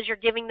amount because you're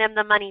giving them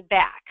the money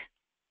back.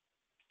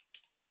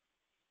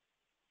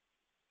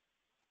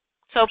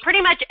 So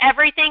pretty much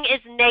everything is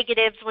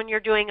negatives when you're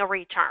doing a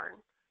return.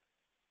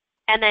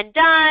 And then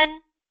done,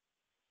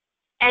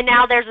 and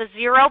now there's a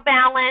zero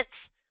balance.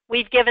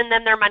 We've given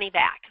them their money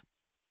back.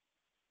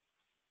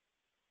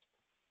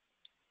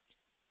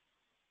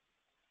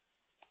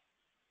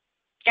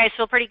 You guys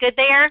feel pretty good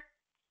there?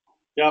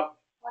 Yep.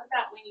 What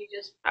about when you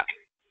just want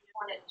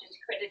it just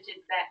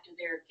credited back to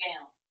their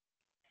account?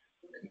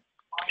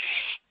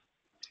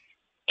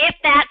 If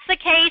that's the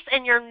case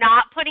and you're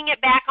not putting it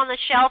back on the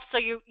shelf, so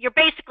you're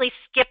basically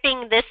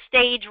skipping this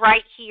stage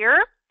right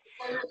here,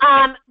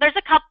 there's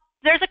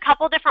a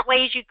couple different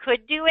ways you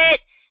could do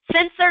it.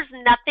 Since there's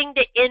nothing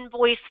to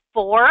invoice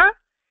for,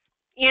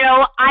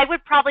 I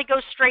would probably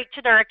go straight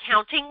to their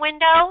accounting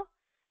window.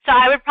 So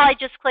I would probably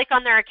just click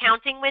on their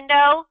accounting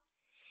window,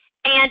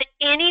 and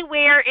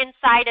anywhere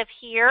inside of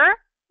here,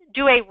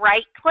 do a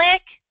right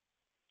click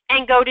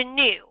and go to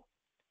New.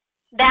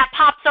 That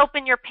pops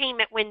open your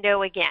payment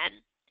window again.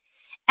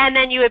 And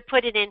then you would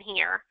put it in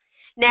here.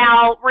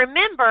 Now,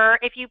 remember,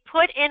 if you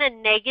put in a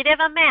negative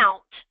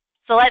amount,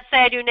 so let's say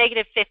I do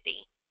negative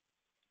 50.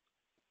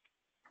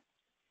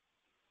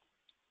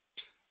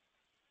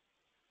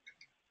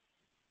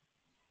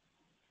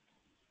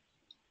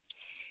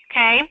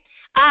 Okay,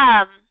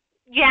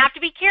 you have to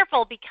be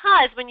careful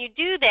because when you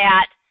do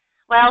that,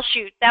 well,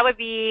 shoot, that would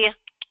be,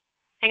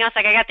 hang on a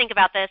second, I got to think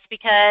about this,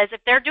 because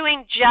if they're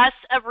doing just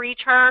a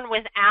return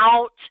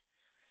without,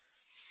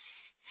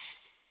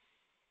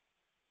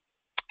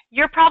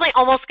 you're probably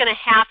almost going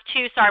to have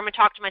to, sorry, I'm going to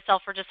talk to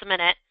myself for just a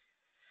minute.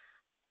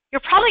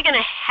 You're probably going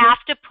to have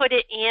to put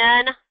it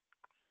in.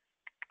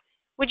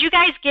 Would you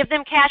guys give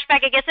them cash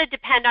back? I guess it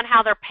depends on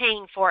how they're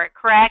paying for it,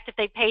 correct? If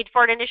they paid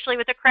for it initially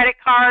with a credit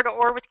card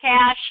or with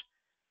cash?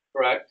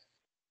 Correct.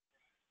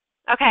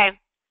 Okay.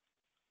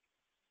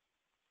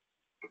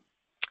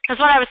 Because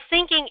what I was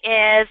thinking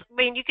is,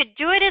 you could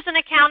do it as an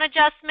account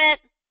adjustment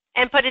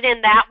and put it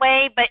in that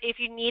way, but if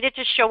you need it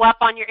to show up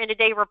on your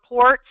end-of-day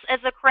reports as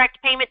the correct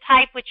payment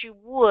type, which you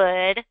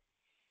would,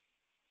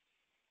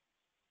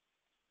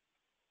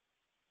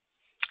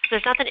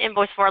 there's nothing to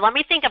invoice for. Let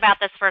me think about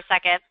this for a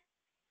second.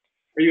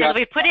 Are you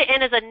we put it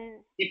in as a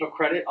keep a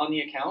credit on the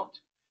account?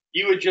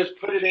 You would just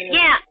put it in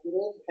as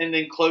and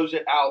then close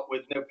it out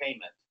with no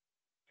payment.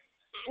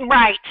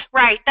 Right.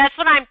 That's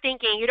what I'm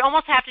thinking. You'd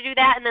almost have to do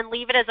that and then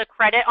leave it as a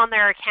credit on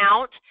their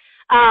account.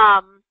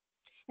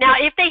 Now,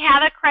 if they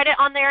have a credit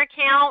on their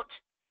account,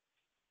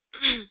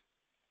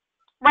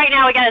 right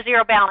now we got a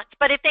zero balance.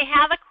 But if they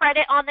have a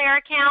credit on their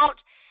account,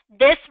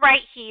 this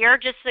right here,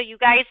 just so you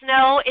guys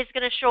know, is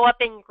going to show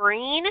up in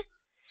green.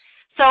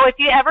 So if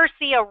you ever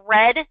see a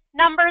red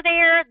number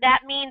there,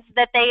 that means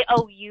that they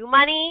owe you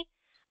money.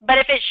 But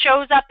if it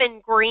shows up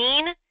in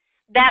green,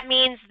 that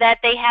means that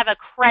they have a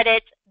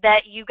credit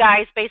that you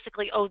guys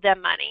basically owe them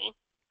money.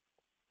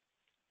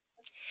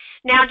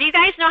 Now, do you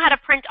guys know how to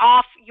print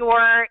off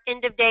your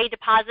end-of-day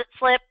deposit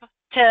slip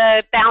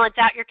to balance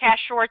out your cash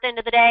short at the end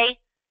of the day?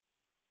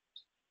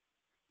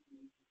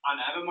 On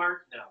AVImark,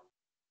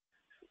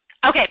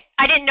 no. Okay,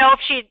 I didn't know if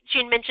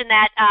she'd mentioned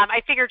that.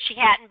 I figured she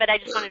hadn't, but I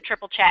just wanted to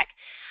triple check.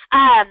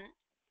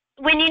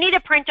 When you need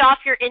to print off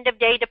your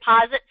end-of-day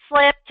deposit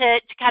slip to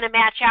kind of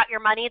match out your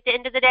money at the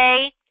end of the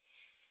day,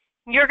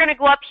 you're going to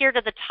go up here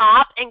to the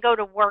top and go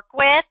to Work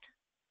With,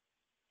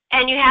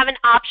 and you have an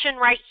option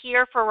right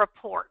here for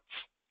Reports.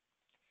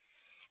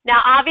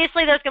 Now,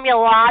 obviously, there's going to be a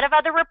lot of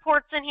other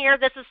reports in here.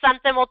 This is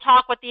something we'll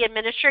talk with the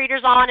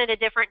administrators on at a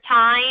different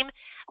time.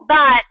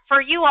 But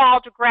for you all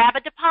to grab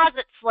a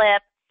deposit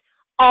slip,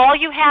 all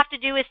you have to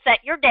do is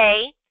set your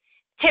day.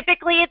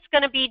 Typically, it's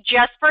going to be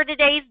just for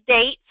today's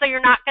date, so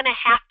you're not going to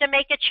have to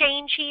make a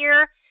change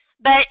here.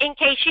 But in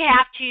case you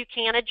have to, you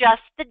can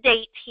adjust the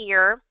date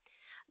here.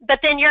 But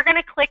then you're going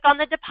to click on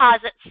the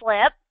deposit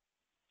slip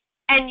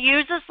and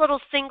use this little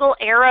single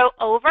arrow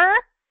over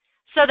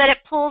so that it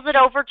pulls it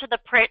over to the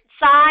print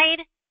side.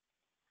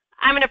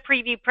 I'm going to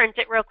preview print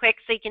it real quick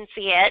so you can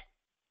see it.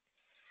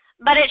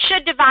 But it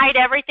should divide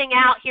everything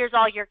out. Here's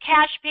all your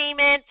cash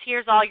payments.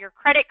 Here's all your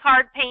credit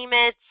card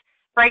payments.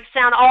 Breaks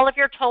down all of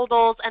your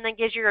totals and then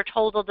gives you your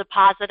total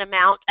deposit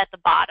amount at the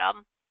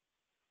bottom.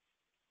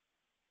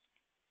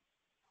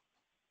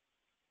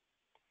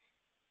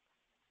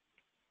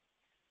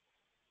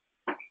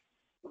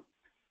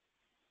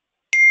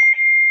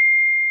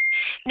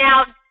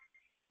 Now,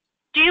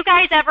 do you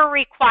guys ever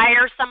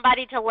require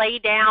somebody to lay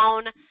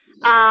down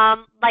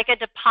like a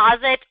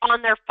deposit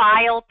on their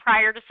file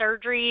prior to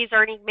surgeries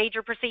or any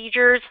major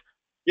procedures?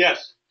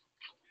 Yes.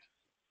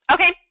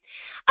 Okay.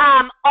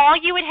 All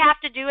you would have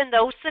to do in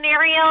those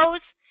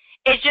scenarios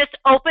is just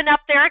open up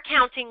their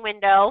accounting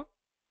window,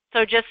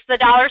 so just the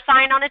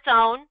 $ on its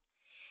own,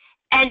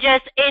 and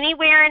just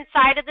anywhere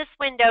inside of this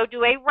window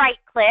do a right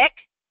click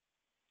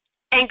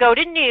and go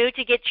to New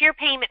to get to your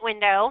payment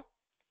window.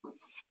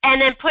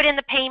 and then put in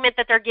the payment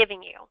that they're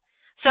giving you.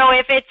 So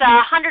if it's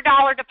a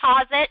 $100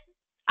 deposit,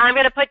 I'm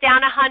going to put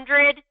down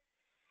 $100.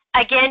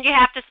 Again, you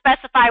have to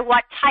specify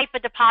what type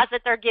of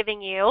deposit they're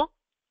giving you.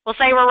 We'll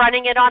say we're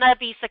running it on a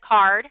Visa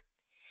card.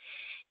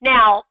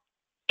 Now,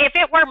 if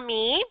it were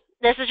me,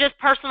 this is just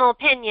personal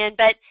opinion,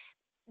 but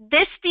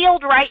this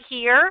field right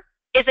here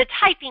is a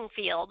typing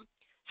field.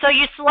 So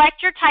you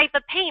select your type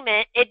of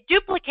payment, it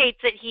duplicates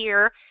it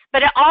here,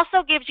 but it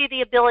also gives you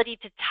the ability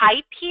to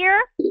type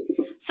here.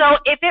 So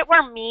if it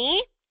were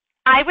me,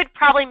 I would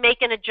probably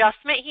make an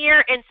adjustment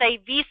here and say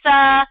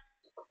Visa,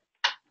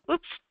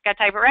 oops, got to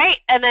type it right,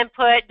 and then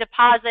put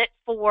deposit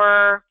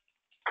for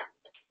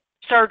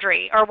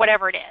surgery or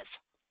whatever it is.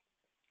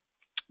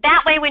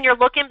 That way when you're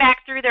looking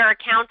back through their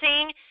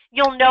accounting,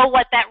 you'll know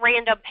what that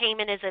random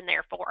payment is in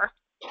there for.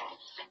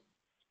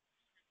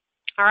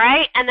 All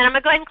right, and then I'm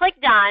going to go ahead and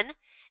click Done.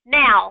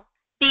 Now,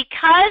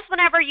 because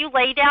whenever you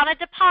lay down a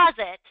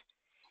deposit,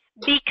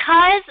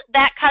 because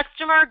that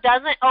customer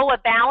doesn't owe a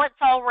balance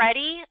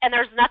already and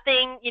there's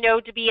nothing,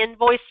 to be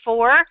invoiced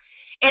for,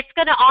 it's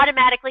going to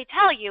automatically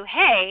tell you,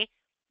 hey,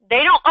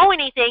 they don't owe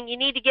anything, you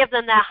need to give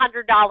them that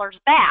 $100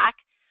 back.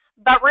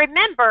 But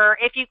remember,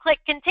 if you click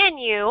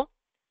Continue,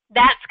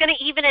 that's going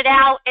to even it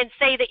out and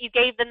say that you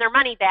gave them their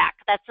money back.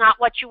 That's not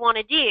what you want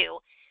to do.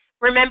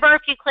 Remember,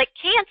 if you click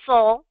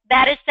Cancel,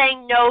 that is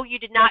saying, no, you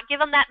did not give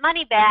them that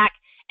money back,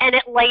 and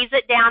it lays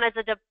it down as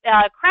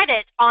a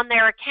credit on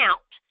their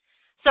account.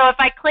 So if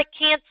I click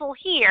Cancel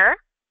here,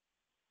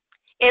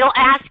 it'll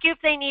ask you if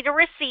they need a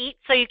receipt,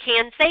 so you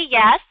can say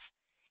yes.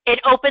 It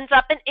opens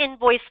up an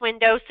invoice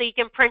window so you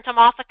can print them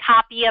off a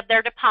copy of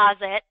their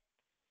deposit.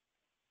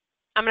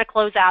 I'm going to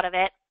close out of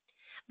it.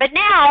 But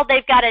now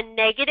they've got a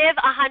negative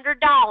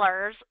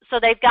 $100, so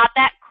they've got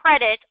that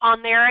credit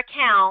on their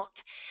account.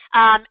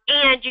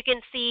 And you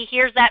can see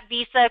here's that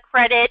Visa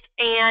credit,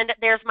 and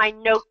there's my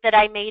note that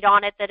I made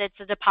on it that it's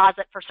a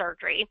deposit for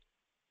surgery.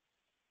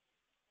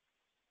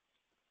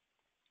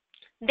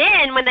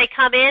 Then when they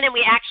come in and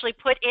we actually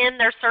put in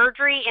their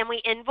surgery and we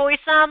invoice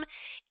them,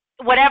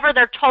 whatever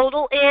their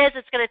total is,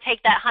 it's going to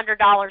take that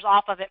 $100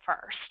 off of it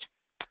first.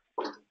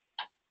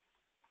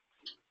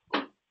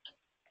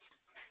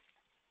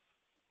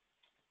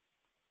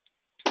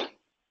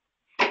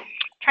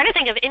 Trying to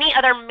think of any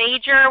other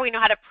major. We know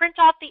how to print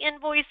off the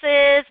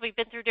invoices. We've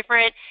been through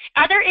different.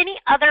 Are there any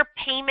other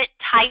payment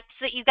types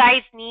that you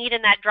guys need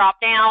in that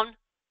drop down?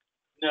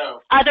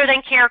 No. Other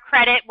than care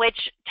credit, which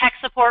tech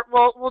support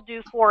will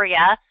do for you.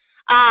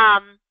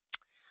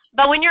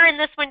 But when you're in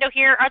this window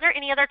here, are there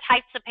any other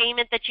types of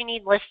payment that you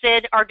need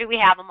listed, or do we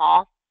have them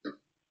all?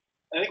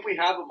 I think we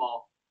have them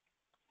all.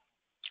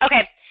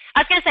 Okay.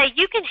 I was going to say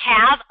you can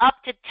have up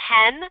to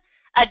 10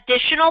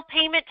 additional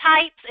payment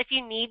types if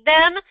you need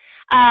them.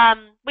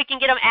 We can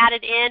get them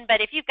added in, but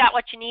if you've got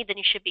what you need, then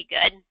you should be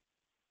good.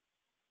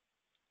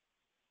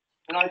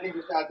 And I think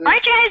just add all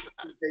right, guys.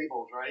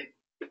 Tables, right?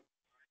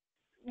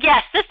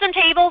 Yes, system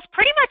tables,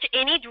 pretty much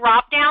any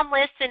drop-down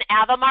list in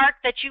AVImark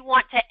that you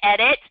want to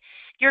edit,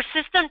 your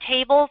system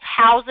tables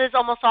houses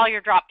almost all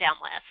your drop-down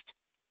list.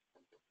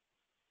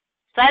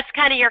 So that's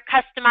kind of your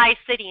customized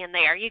city in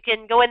there. You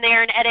can go in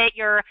there and edit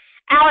your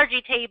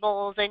allergy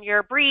tables and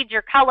your breeds,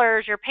 your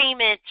colors, your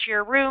payments,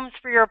 your rooms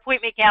for your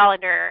appointment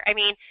calendar. I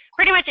mean,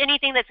 pretty much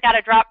anything that's got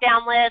a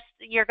drop-down list,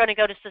 you're going to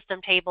go to system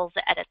tables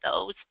to edit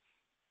those.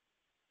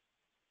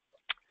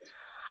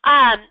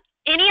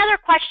 Any other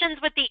questions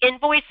with the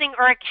invoicing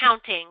or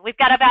accounting? We've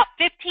got about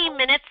 15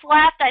 minutes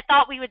left. I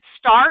thought we would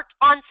start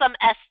on some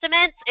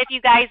estimates if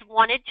you guys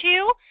wanted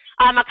to.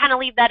 I'll kind of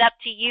leave that up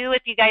to you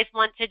if you guys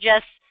want to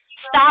just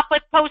stop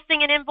with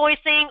posting and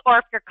invoicing, or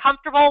if you're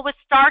comfortable with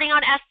starting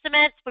on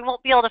estimates. We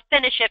won't be able to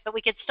finish it, but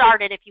we could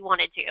start it if you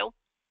wanted to.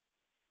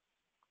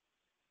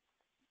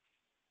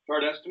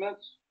 Start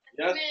estimates?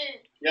 Yes?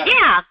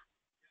 Yeah.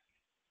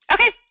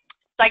 Okay.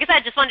 Like I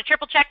said, just wanted to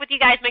triple check with you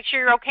guys, make sure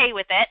you're okay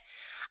with it.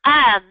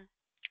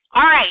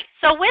 All right,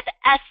 so with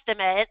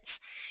estimates,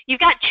 you've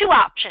got two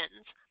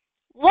options.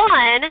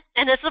 One,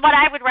 and this is what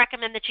I would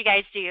recommend that you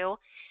guys do,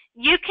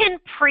 you can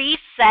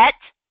preset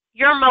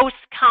your most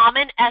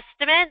common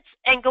estimates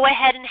and go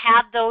ahead and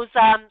have those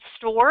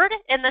stored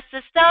in the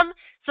system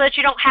so that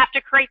you don't have to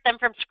create them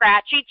from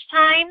scratch each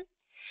time.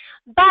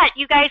 But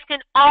you guys can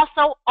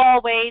also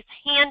always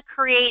hand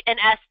create an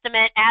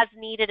estimate as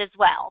needed as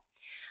well.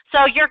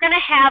 So you're going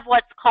to have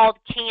what's called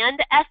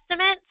canned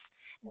estimates.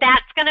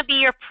 That's going to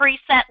be your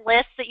preset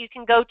list that you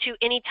can go to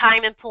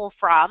anytime and pull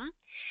from.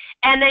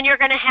 And then you're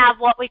going to have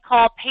what we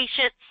call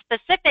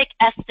patient-specific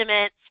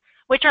estimates,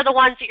 which are the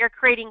ones that you're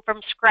creating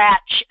from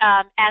scratch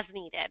as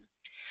needed.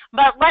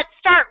 But let's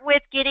start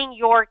with getting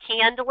your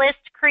canned list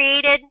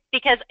created,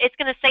 because it's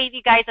going to save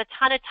you guys a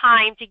ton of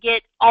time to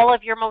get all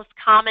of your most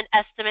common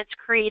estimates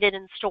created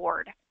and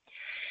stored.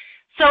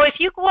 So if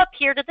you go up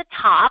here to the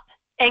top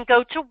and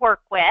go to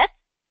Work With,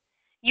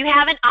 you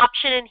have an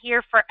option in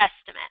here for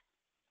Estimate.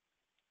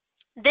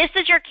 This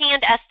is your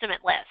canned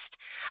estimate list.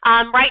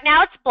 Right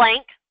now it's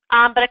blank,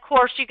 but of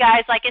course you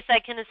guys, like I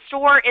said, can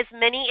store as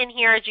many in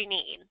here as you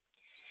need.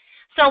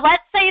 So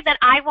let's say that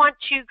I want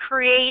to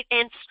create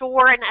and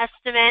store an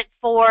estimate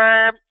for,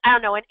 I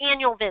don't know, an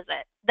annual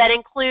visit that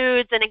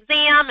includes an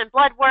exam and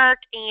blood work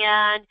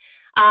and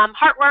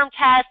heartworm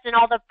test and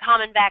all the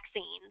common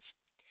vaccines.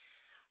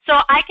 So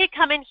I could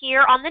come in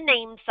here on the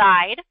name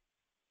side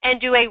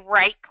and do a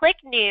right-click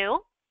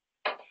new.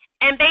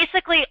 And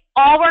basically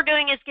all we're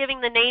doing is giving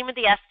the name of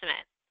the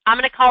estimate. I'm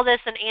going to call this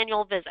an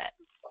annual visit.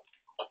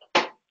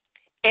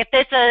 If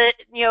it's a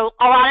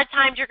lot of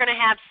times you're going to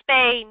have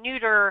spay,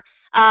 neuter,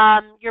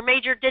 your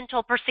major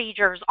dental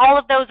procedures, all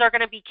of those are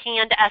going to be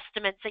canned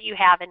estimates that you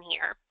have in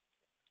here.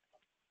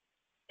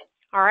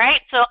 All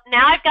right, so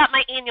now I've got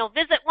my annual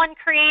visit one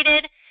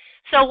created.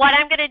 So what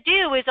I'm going to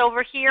do is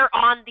over here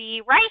on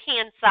the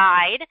right-hand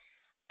side,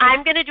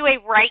 I'm going to do a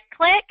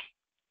right-click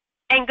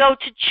and go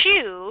to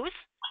choose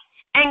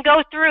and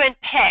go through and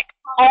pick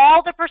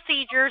all the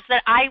procedures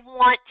that I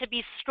want to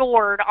be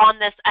stored on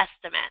this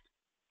estimate.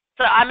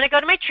 So I'm going to go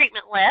to my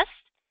treatment list.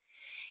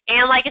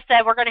 And like I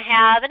said, we're going to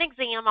have an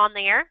exam on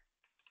there.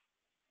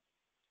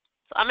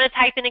 So I'm going to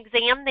type in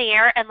exam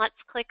there, and let's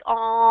click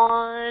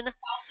on,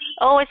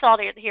 oh, I saw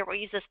there, here, we'll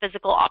use this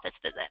physical office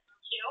visit.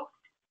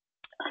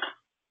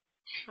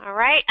 All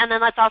right, and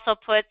then let's also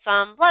put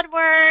some blood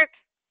work.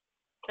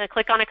 I'm going to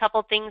click on a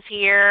couple things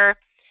here.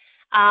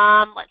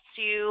 Let's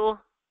do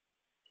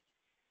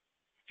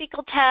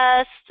fecal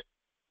test.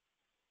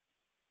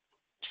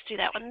 Just do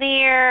that one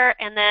there,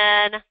 and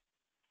then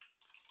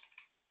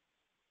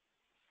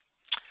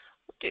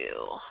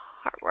do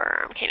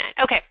heartworm, canine.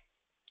 Okay.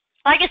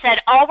 Like I said,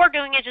 all we're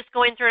doing is just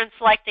going through and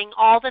selecting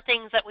all the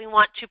things that we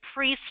want to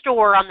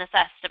pre-store on this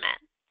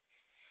estimate.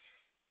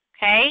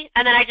 Okay,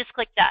 and then I just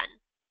click done.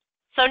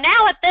 So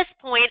now at this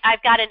point,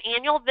 I've got an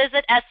annual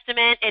visit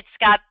estimate. It's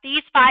got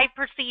these 5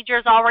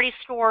 procedures already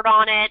stored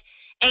on it,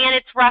 and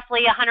it's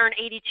roughly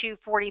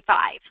 $182.45.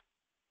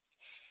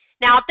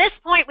 Now at this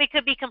point, we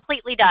could be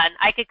completely done.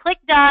 I could click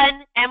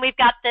done, and we've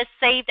got this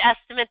saved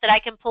estimate that I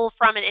can pull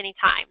from at any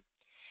time.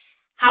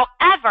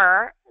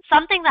 However,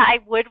 something that I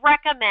would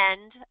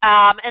recommend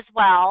as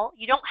well,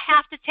 you don't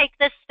have to take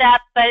this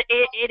step, but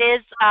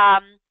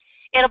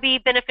it'll be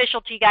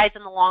beneficial to you guys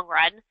in the long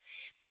run.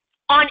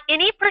 On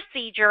any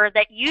procedure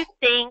that you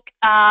think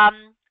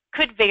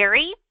could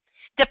vary,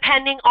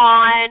 depending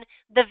on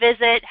the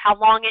visit, how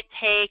long it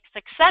takes,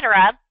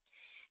 etc.,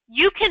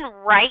 you can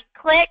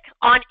right-click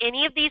on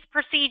any of these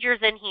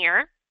procedures in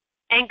here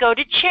and go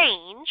to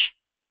change.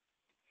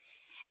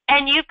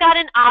 And you've got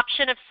an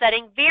option of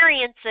setting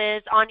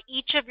variances on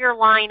each of your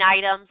line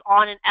items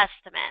on an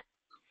estimate.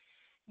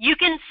 You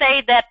can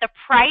say that the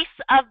price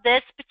of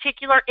this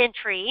particular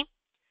entry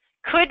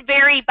could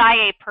vary by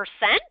a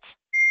percent,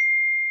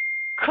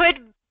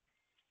 could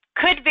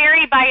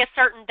vary by a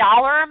certain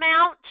dollar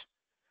amount,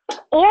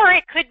 or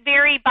it could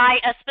vary by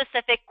a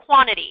specific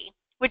quantity,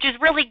 which is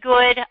really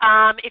good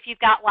if you've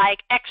got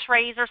like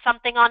x-rays or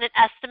something on an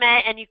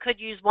estimate and you could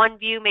use 1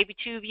 view, maybe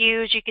 2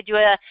 views. You could do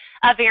a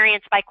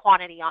variance by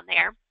quantity on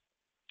there.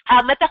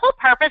 But the whole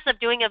purpose of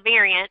doing a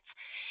variance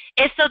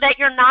is so that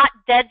you're not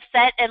dead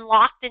set and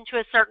locked into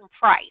a certain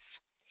price.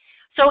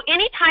 So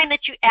anytime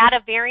that you add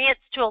a variance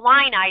to a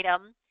line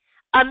item,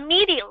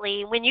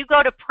 immediately when you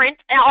go to print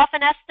off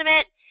an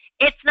estimate,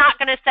 it's not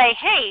going to say,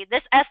 hey,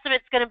 this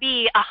estimate's going to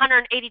be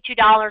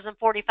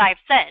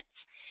 $182.45.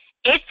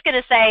 It's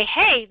going to say,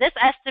 hey, this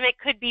estimate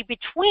could be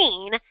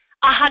between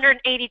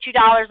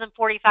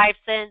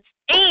 $182.45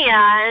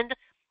 and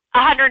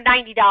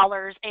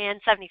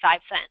 $190.75.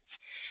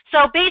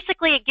 So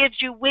basically it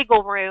gives you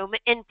wiggle room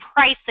in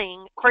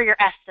pricing for your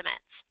estimates.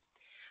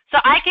 So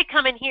I could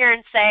come in here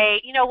and say,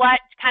 you know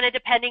what, kind of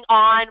depending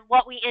on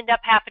what we end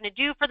up having to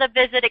do for the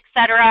visit,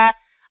 etc.,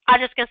 I'm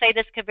just going to say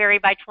this could vary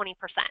by 20%.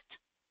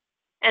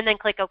 And then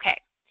click OK.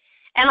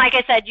 And like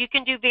I said, you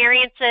can do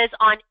variances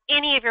on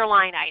any of your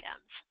line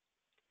items.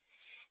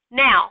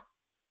 Now,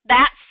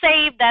 that's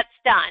saved, that's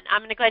done.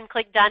 I'm going to go ahead and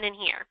click done in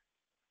here.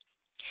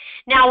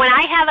 Now, when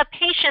I have a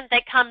patient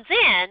that comes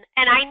in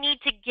and I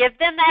need to give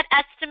them that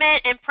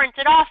estimate and print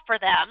it off for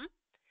them,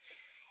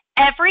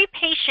 every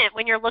patient,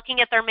 when you're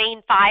looking at their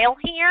main file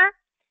here,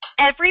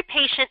 every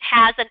patient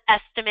has an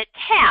estimate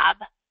tab.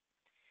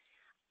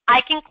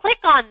 I can click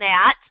on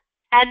that,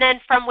 and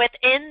then from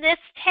within this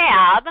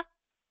tab,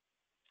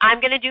 I'm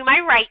going to do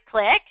my right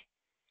click,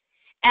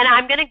 and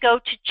I'm going to go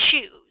to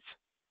choose.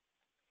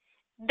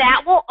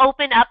 That will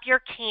open up your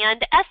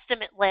canned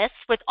estimate list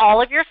with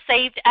all of your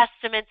saved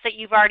estimates that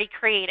you've already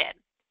created.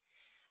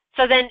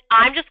 So then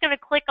I'm just going to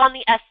click on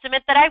the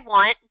estimate that I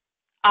want,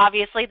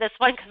 obviously this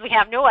one because we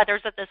have no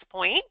others at this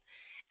point,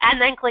 and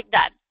then click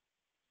done.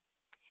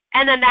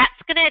 And then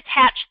that's going to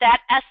attach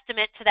that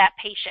estimate to that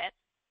patient.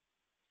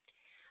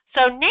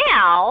 So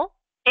now,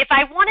 if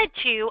I wanted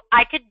to,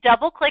 I could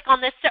double click on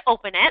this to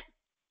open it.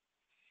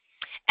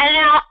 And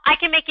now I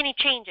can make any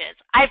changes.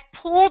 I've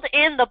pulled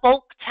in the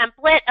bulk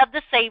template of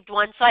the saved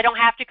one so I don't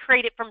have to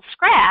create it from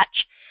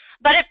scratch.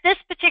 But if this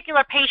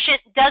particular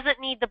patient doesn't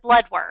need the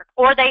blood work,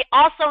 or they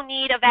also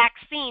need a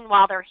vaccine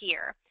while they're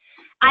here,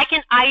 I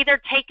can either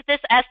take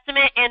this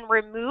estimate and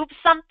remove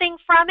something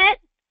from it,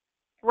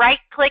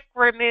 right-click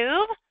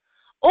remove,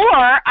 or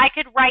I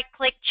could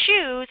right-click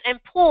choose and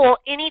pull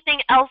anything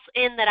else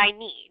in that I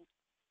need.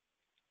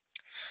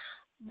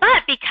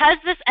 But because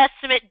this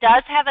estimate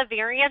does have a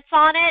variance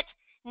on it,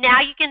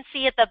 now you can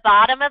see at the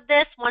bottom of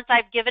this, once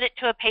I've given it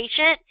to a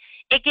patient,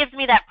 it gives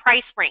me that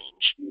price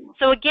range.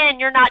 So again,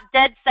 you're not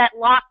dead set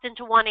locked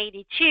into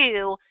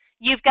 182.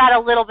 You've got a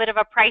little bit of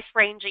a price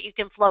range that you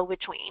can flow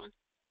between.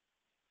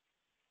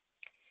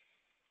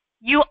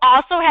 You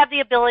also have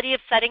the ability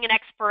of setting an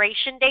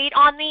expiration date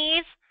on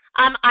these.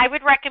 I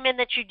would recommend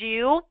that you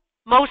do.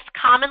 Most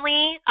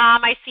commonly,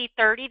 I see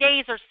 30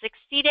 days or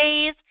 60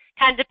 days.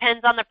 Kind of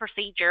depends on the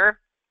procedure.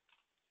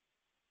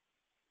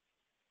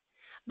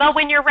 But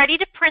when you're ready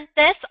to print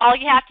this, all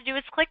you have to do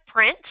is click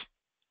print.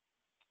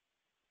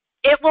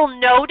 It will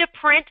know to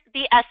print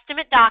the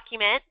estimate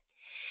document.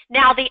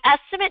 Now, the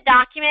estimate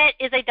document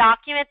is a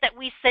document that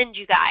we send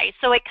you guys.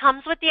 So it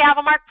comes with the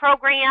AVImark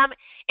program.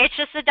 It's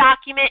just a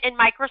document in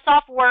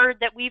Microsoft Word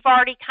that we've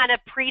already kind of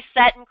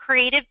preset and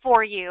created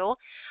for you.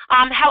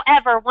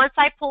 However, once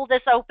I pull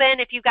this open,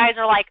 if you guys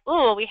are like,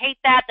 ooh, we hate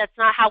that, that's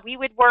not how we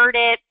would word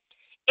it,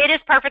 it is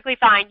perfectly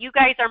fine. You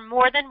guys are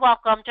more than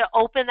welcome to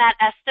open that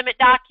estimate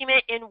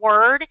document in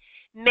Word,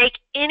 make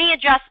any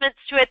adjustments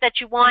to it that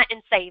you want,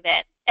 and save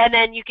it. And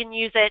then you can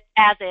use it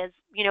as is,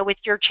 you know, with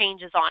your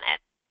changes on it.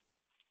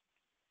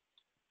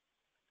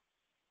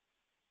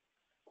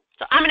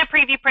 So I'm going to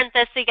preview print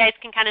this so you guys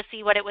can kind of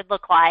see what it would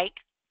look like.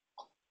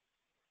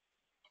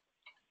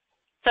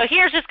 So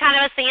here's just kind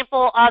of a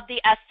sample of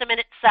the estimate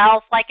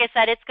itself. Like I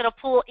said, it's going to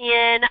pull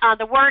in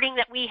the wording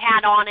that we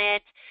had on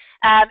it.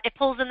 It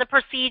pulls in the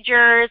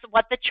procedures,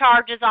 what the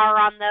charges are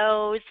on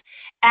those,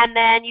 and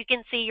then you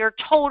can see your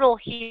total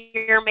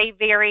here may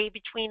vary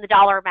between the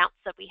dollar amounts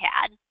that we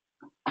had.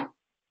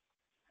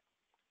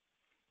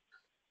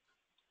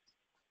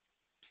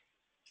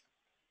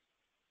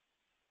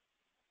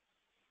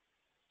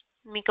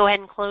 Let me go ahead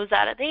and close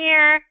out of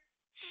there.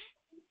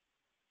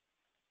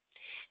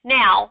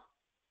 Now,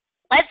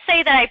 let's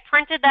say that I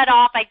printed that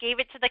off, I gave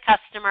it to the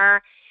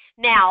customer.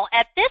 Now,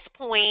 at this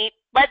point,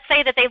 let's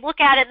say that they look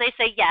at it and they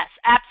say, yes,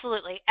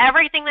 absolutely.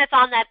 Everything that's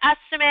on that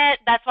estimate,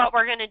 that's what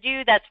we're going to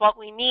do, that's what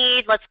we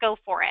need, let's go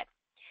for it.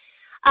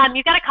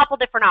 You've got a couple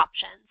different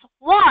options.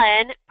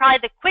 One, probably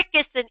the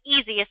quickest and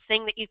easiest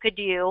thing that you could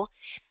do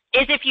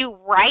is if you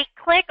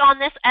right-click on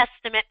this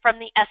estimate from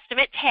the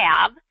Estimate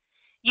tab,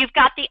 you've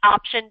got the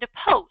option to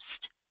post.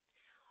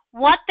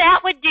 What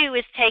that would do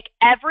is take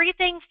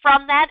everything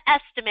from that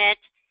estimate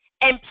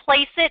and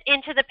place it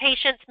into the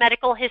patient's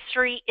medical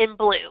history in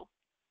blue.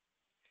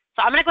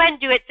 So I'm going to go ahead and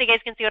do it so you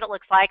guys can see what it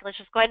looks like. Let's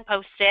just go ahead and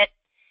post it.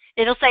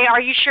 It'll say, are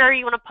you sure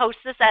you want to post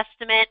this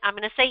estimate? I'm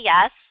going to say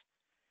yes.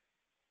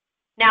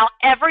 Now,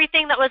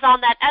 everything that was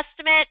on that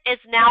estimate is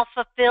now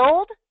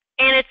fulfilled,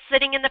 and it's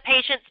sitting in the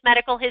patient's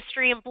medical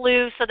history in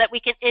blue so that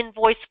we can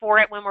invoice for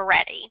it when we're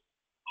ready.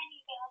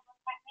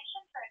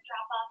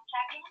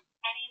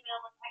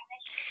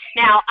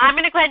 Now, I'm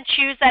going to go ahead and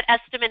choose that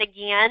estimate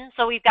again,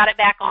 so we've got it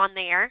back on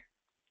there.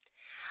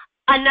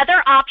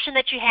 Another option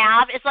that you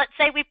have is, let's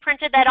say we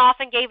printed that off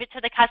and gave it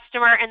to the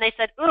customer and they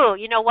said, ooh,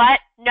 you know what?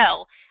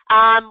 No,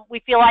 we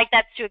feel like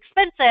that's too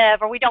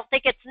expensive, or we don't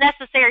think it's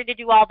necessary to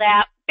do all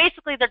that.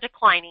 Basically, they're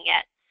declining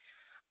it.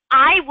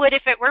 I would,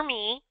 if it were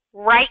me,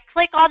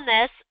 right-click on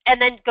this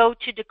and then go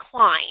to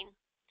decline.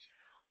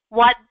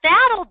 What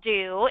that'll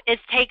do is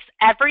takes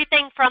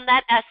everything from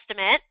that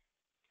estimate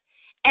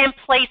and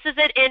places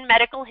it in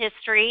medical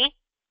history.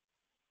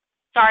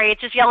 Sorry,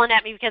 it's just yelling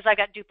at me because I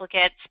got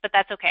duplicates, but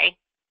that's okay.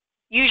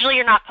 Usually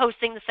you're not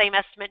posting the same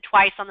estimate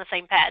twice on the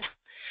same ped.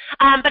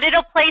 But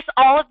it'll place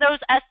all of those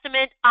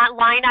estimate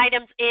line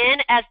items in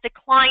as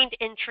declined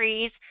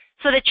entries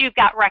so that you've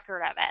got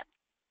record of it.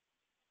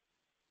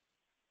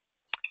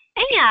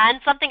 And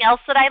something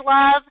else that I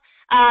love,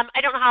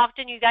 I don't know how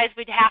often you guys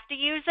would have to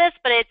use this,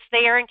 but it's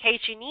there in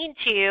case you need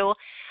to.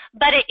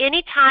 But at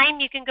any time,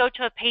 you can go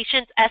to a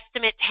patient's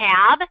estimate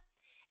tab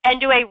and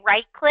do a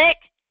right click.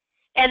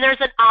 And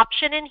there's an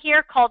option in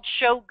here called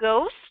Show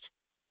Ghost.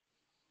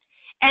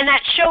 And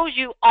that shows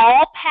you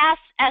all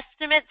past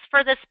estimates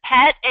for this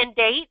pet and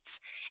dates,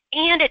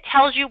 and it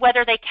tells you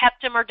whether they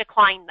kept them or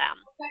declined them.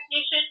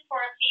 Technician for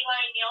a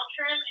feline nail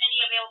trim. Any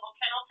available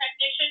kennel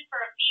technician for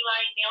a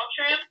feline nail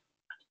trim?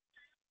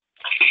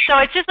 So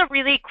it's just a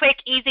really quick,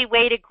 easy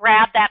way to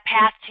grab that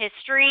past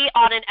history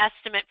on an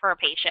estimate for a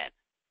patient.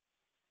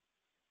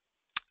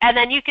 And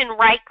then you can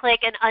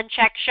right-click and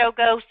uncheck Show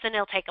Ghosts, and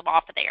it'll take them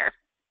off of there.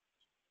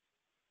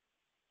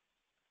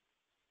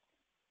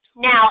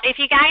 Now, if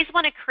you guys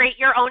want to create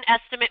your own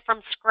estimate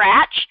from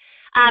scratch,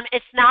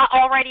 it's not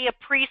already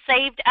a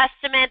pre-saved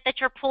estimate that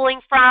you're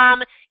pulling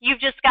from. You've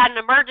just got an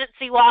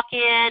emergency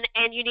walk-in,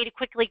 and you need to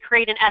quickly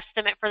create an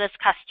estimate for this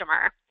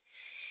customer.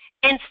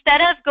 Instead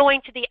of going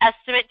to the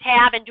Estimate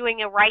tab and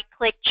doing a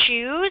right-click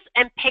choose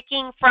and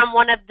picking from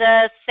one of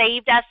the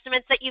saved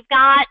estimates that you've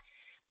got,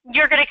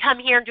 you're going to come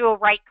here and do a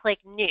right-click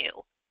New.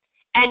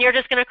 And you're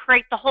just going to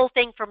create the whole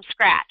thing from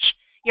scratch.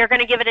 You're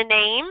going to give it a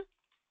name.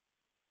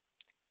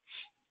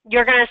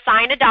 You're going to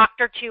assign a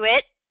doctor to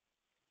it.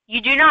 You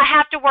do not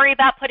have to worry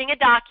about putting a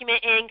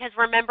document in because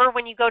remember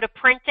when you go to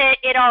print it,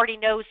 it already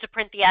knows to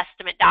print the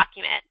estimate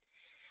document.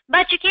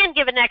 But you can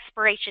give an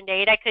expiration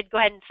date. I could go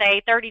ahead and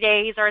say 30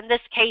 days, or in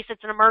this case,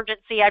 it's an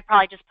emergency. I'd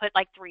probably just put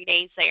like 3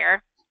 days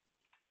there.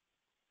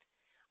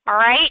 All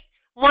right.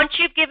 Once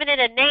you've given it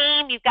a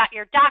name, you've got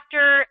your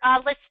doctor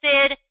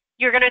listed,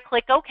 you're going to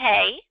click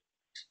OK.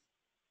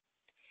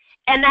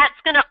 And that's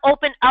going to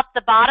open up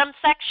the bottom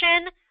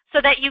section so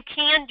that you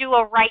can do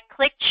a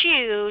right-click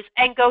choose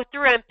and go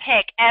through and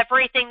pick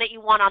everything that you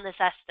want on this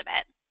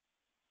estimate.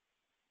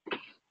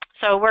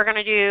 So we're going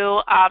to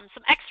do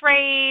some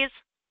x-rays.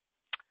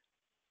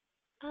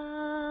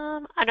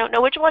 I don't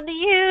know which one to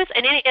use.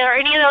 And are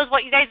any of those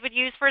what you guys would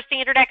use for a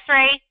standard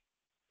x-ray?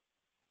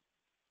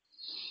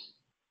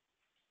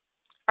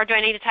 Or do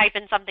I need to type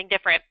in something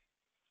different?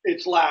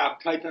 It's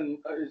lab. Type in,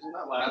 it's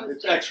not lab,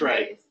 it's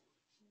x-ray.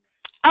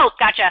 Oh,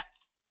 gotcha.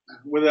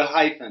 With a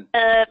hyphen.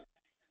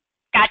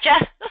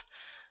 Gotcha.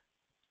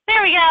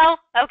 There we go.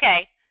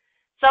 Okay.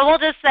 So we'll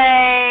just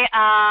say...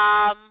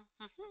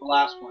 the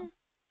last one.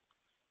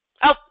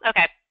 Oh,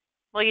 okay.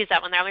 We'll use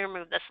that one there. Let me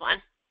remove this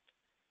one.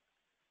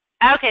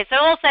 Okay, so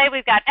we'll say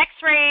we've got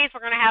x-rays.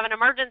 We're going to have an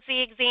emergency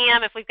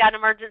exam if we've got an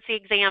emergency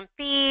exam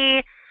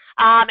fee,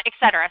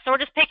 etc. So we're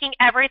just picking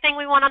everything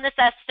we want on this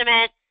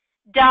estimate,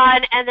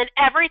 done, and then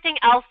everything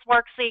else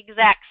works the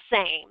exact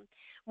same.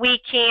 We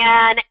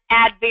can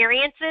add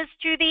variances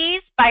to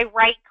these by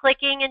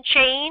right-clicking and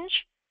change.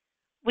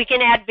 We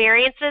can add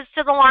variances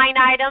to the line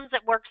items.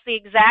 It works the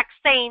exact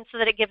same so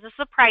that it gives us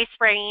a price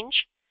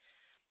range.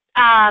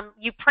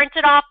 You print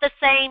it off the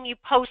same, you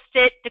post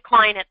it,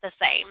 decline it the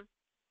same.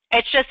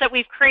 It's just that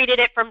we've created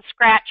it from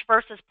scratch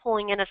versus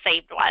pulling in a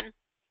saved one.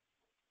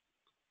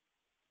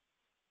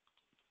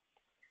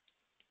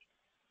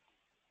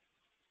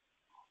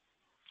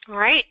 All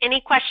right,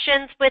 any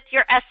questions with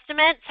your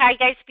estimates? How you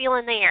guys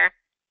feeling there?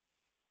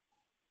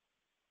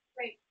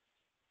 Great.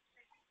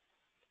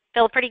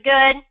 Feel pretty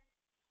good?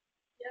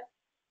 Yep.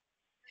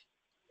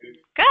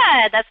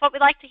 Good, that's what we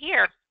like to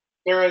hear.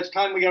 Sarah, it's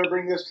time we got to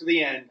bring this to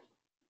the end.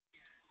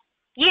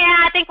 Yeah,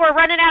 I think we're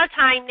running out of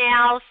time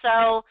now,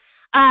 so...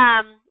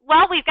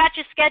 well, we've got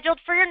you scheduled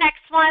for your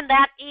next one.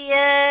 That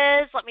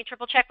is, let me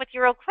triple check with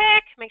you real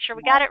quick, make sure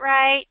we got it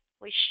right.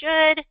 We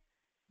should.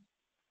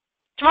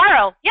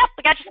 Tomorrow. Yep,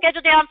 we got you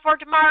scheduled down for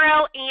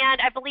tomorrow,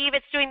 and I believe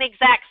it's doing the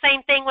exact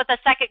same thing with a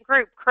second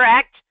group,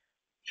 correct?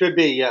 Should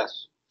be,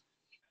 yes.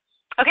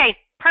 Okay,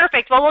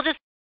 perfect. Well, we'll just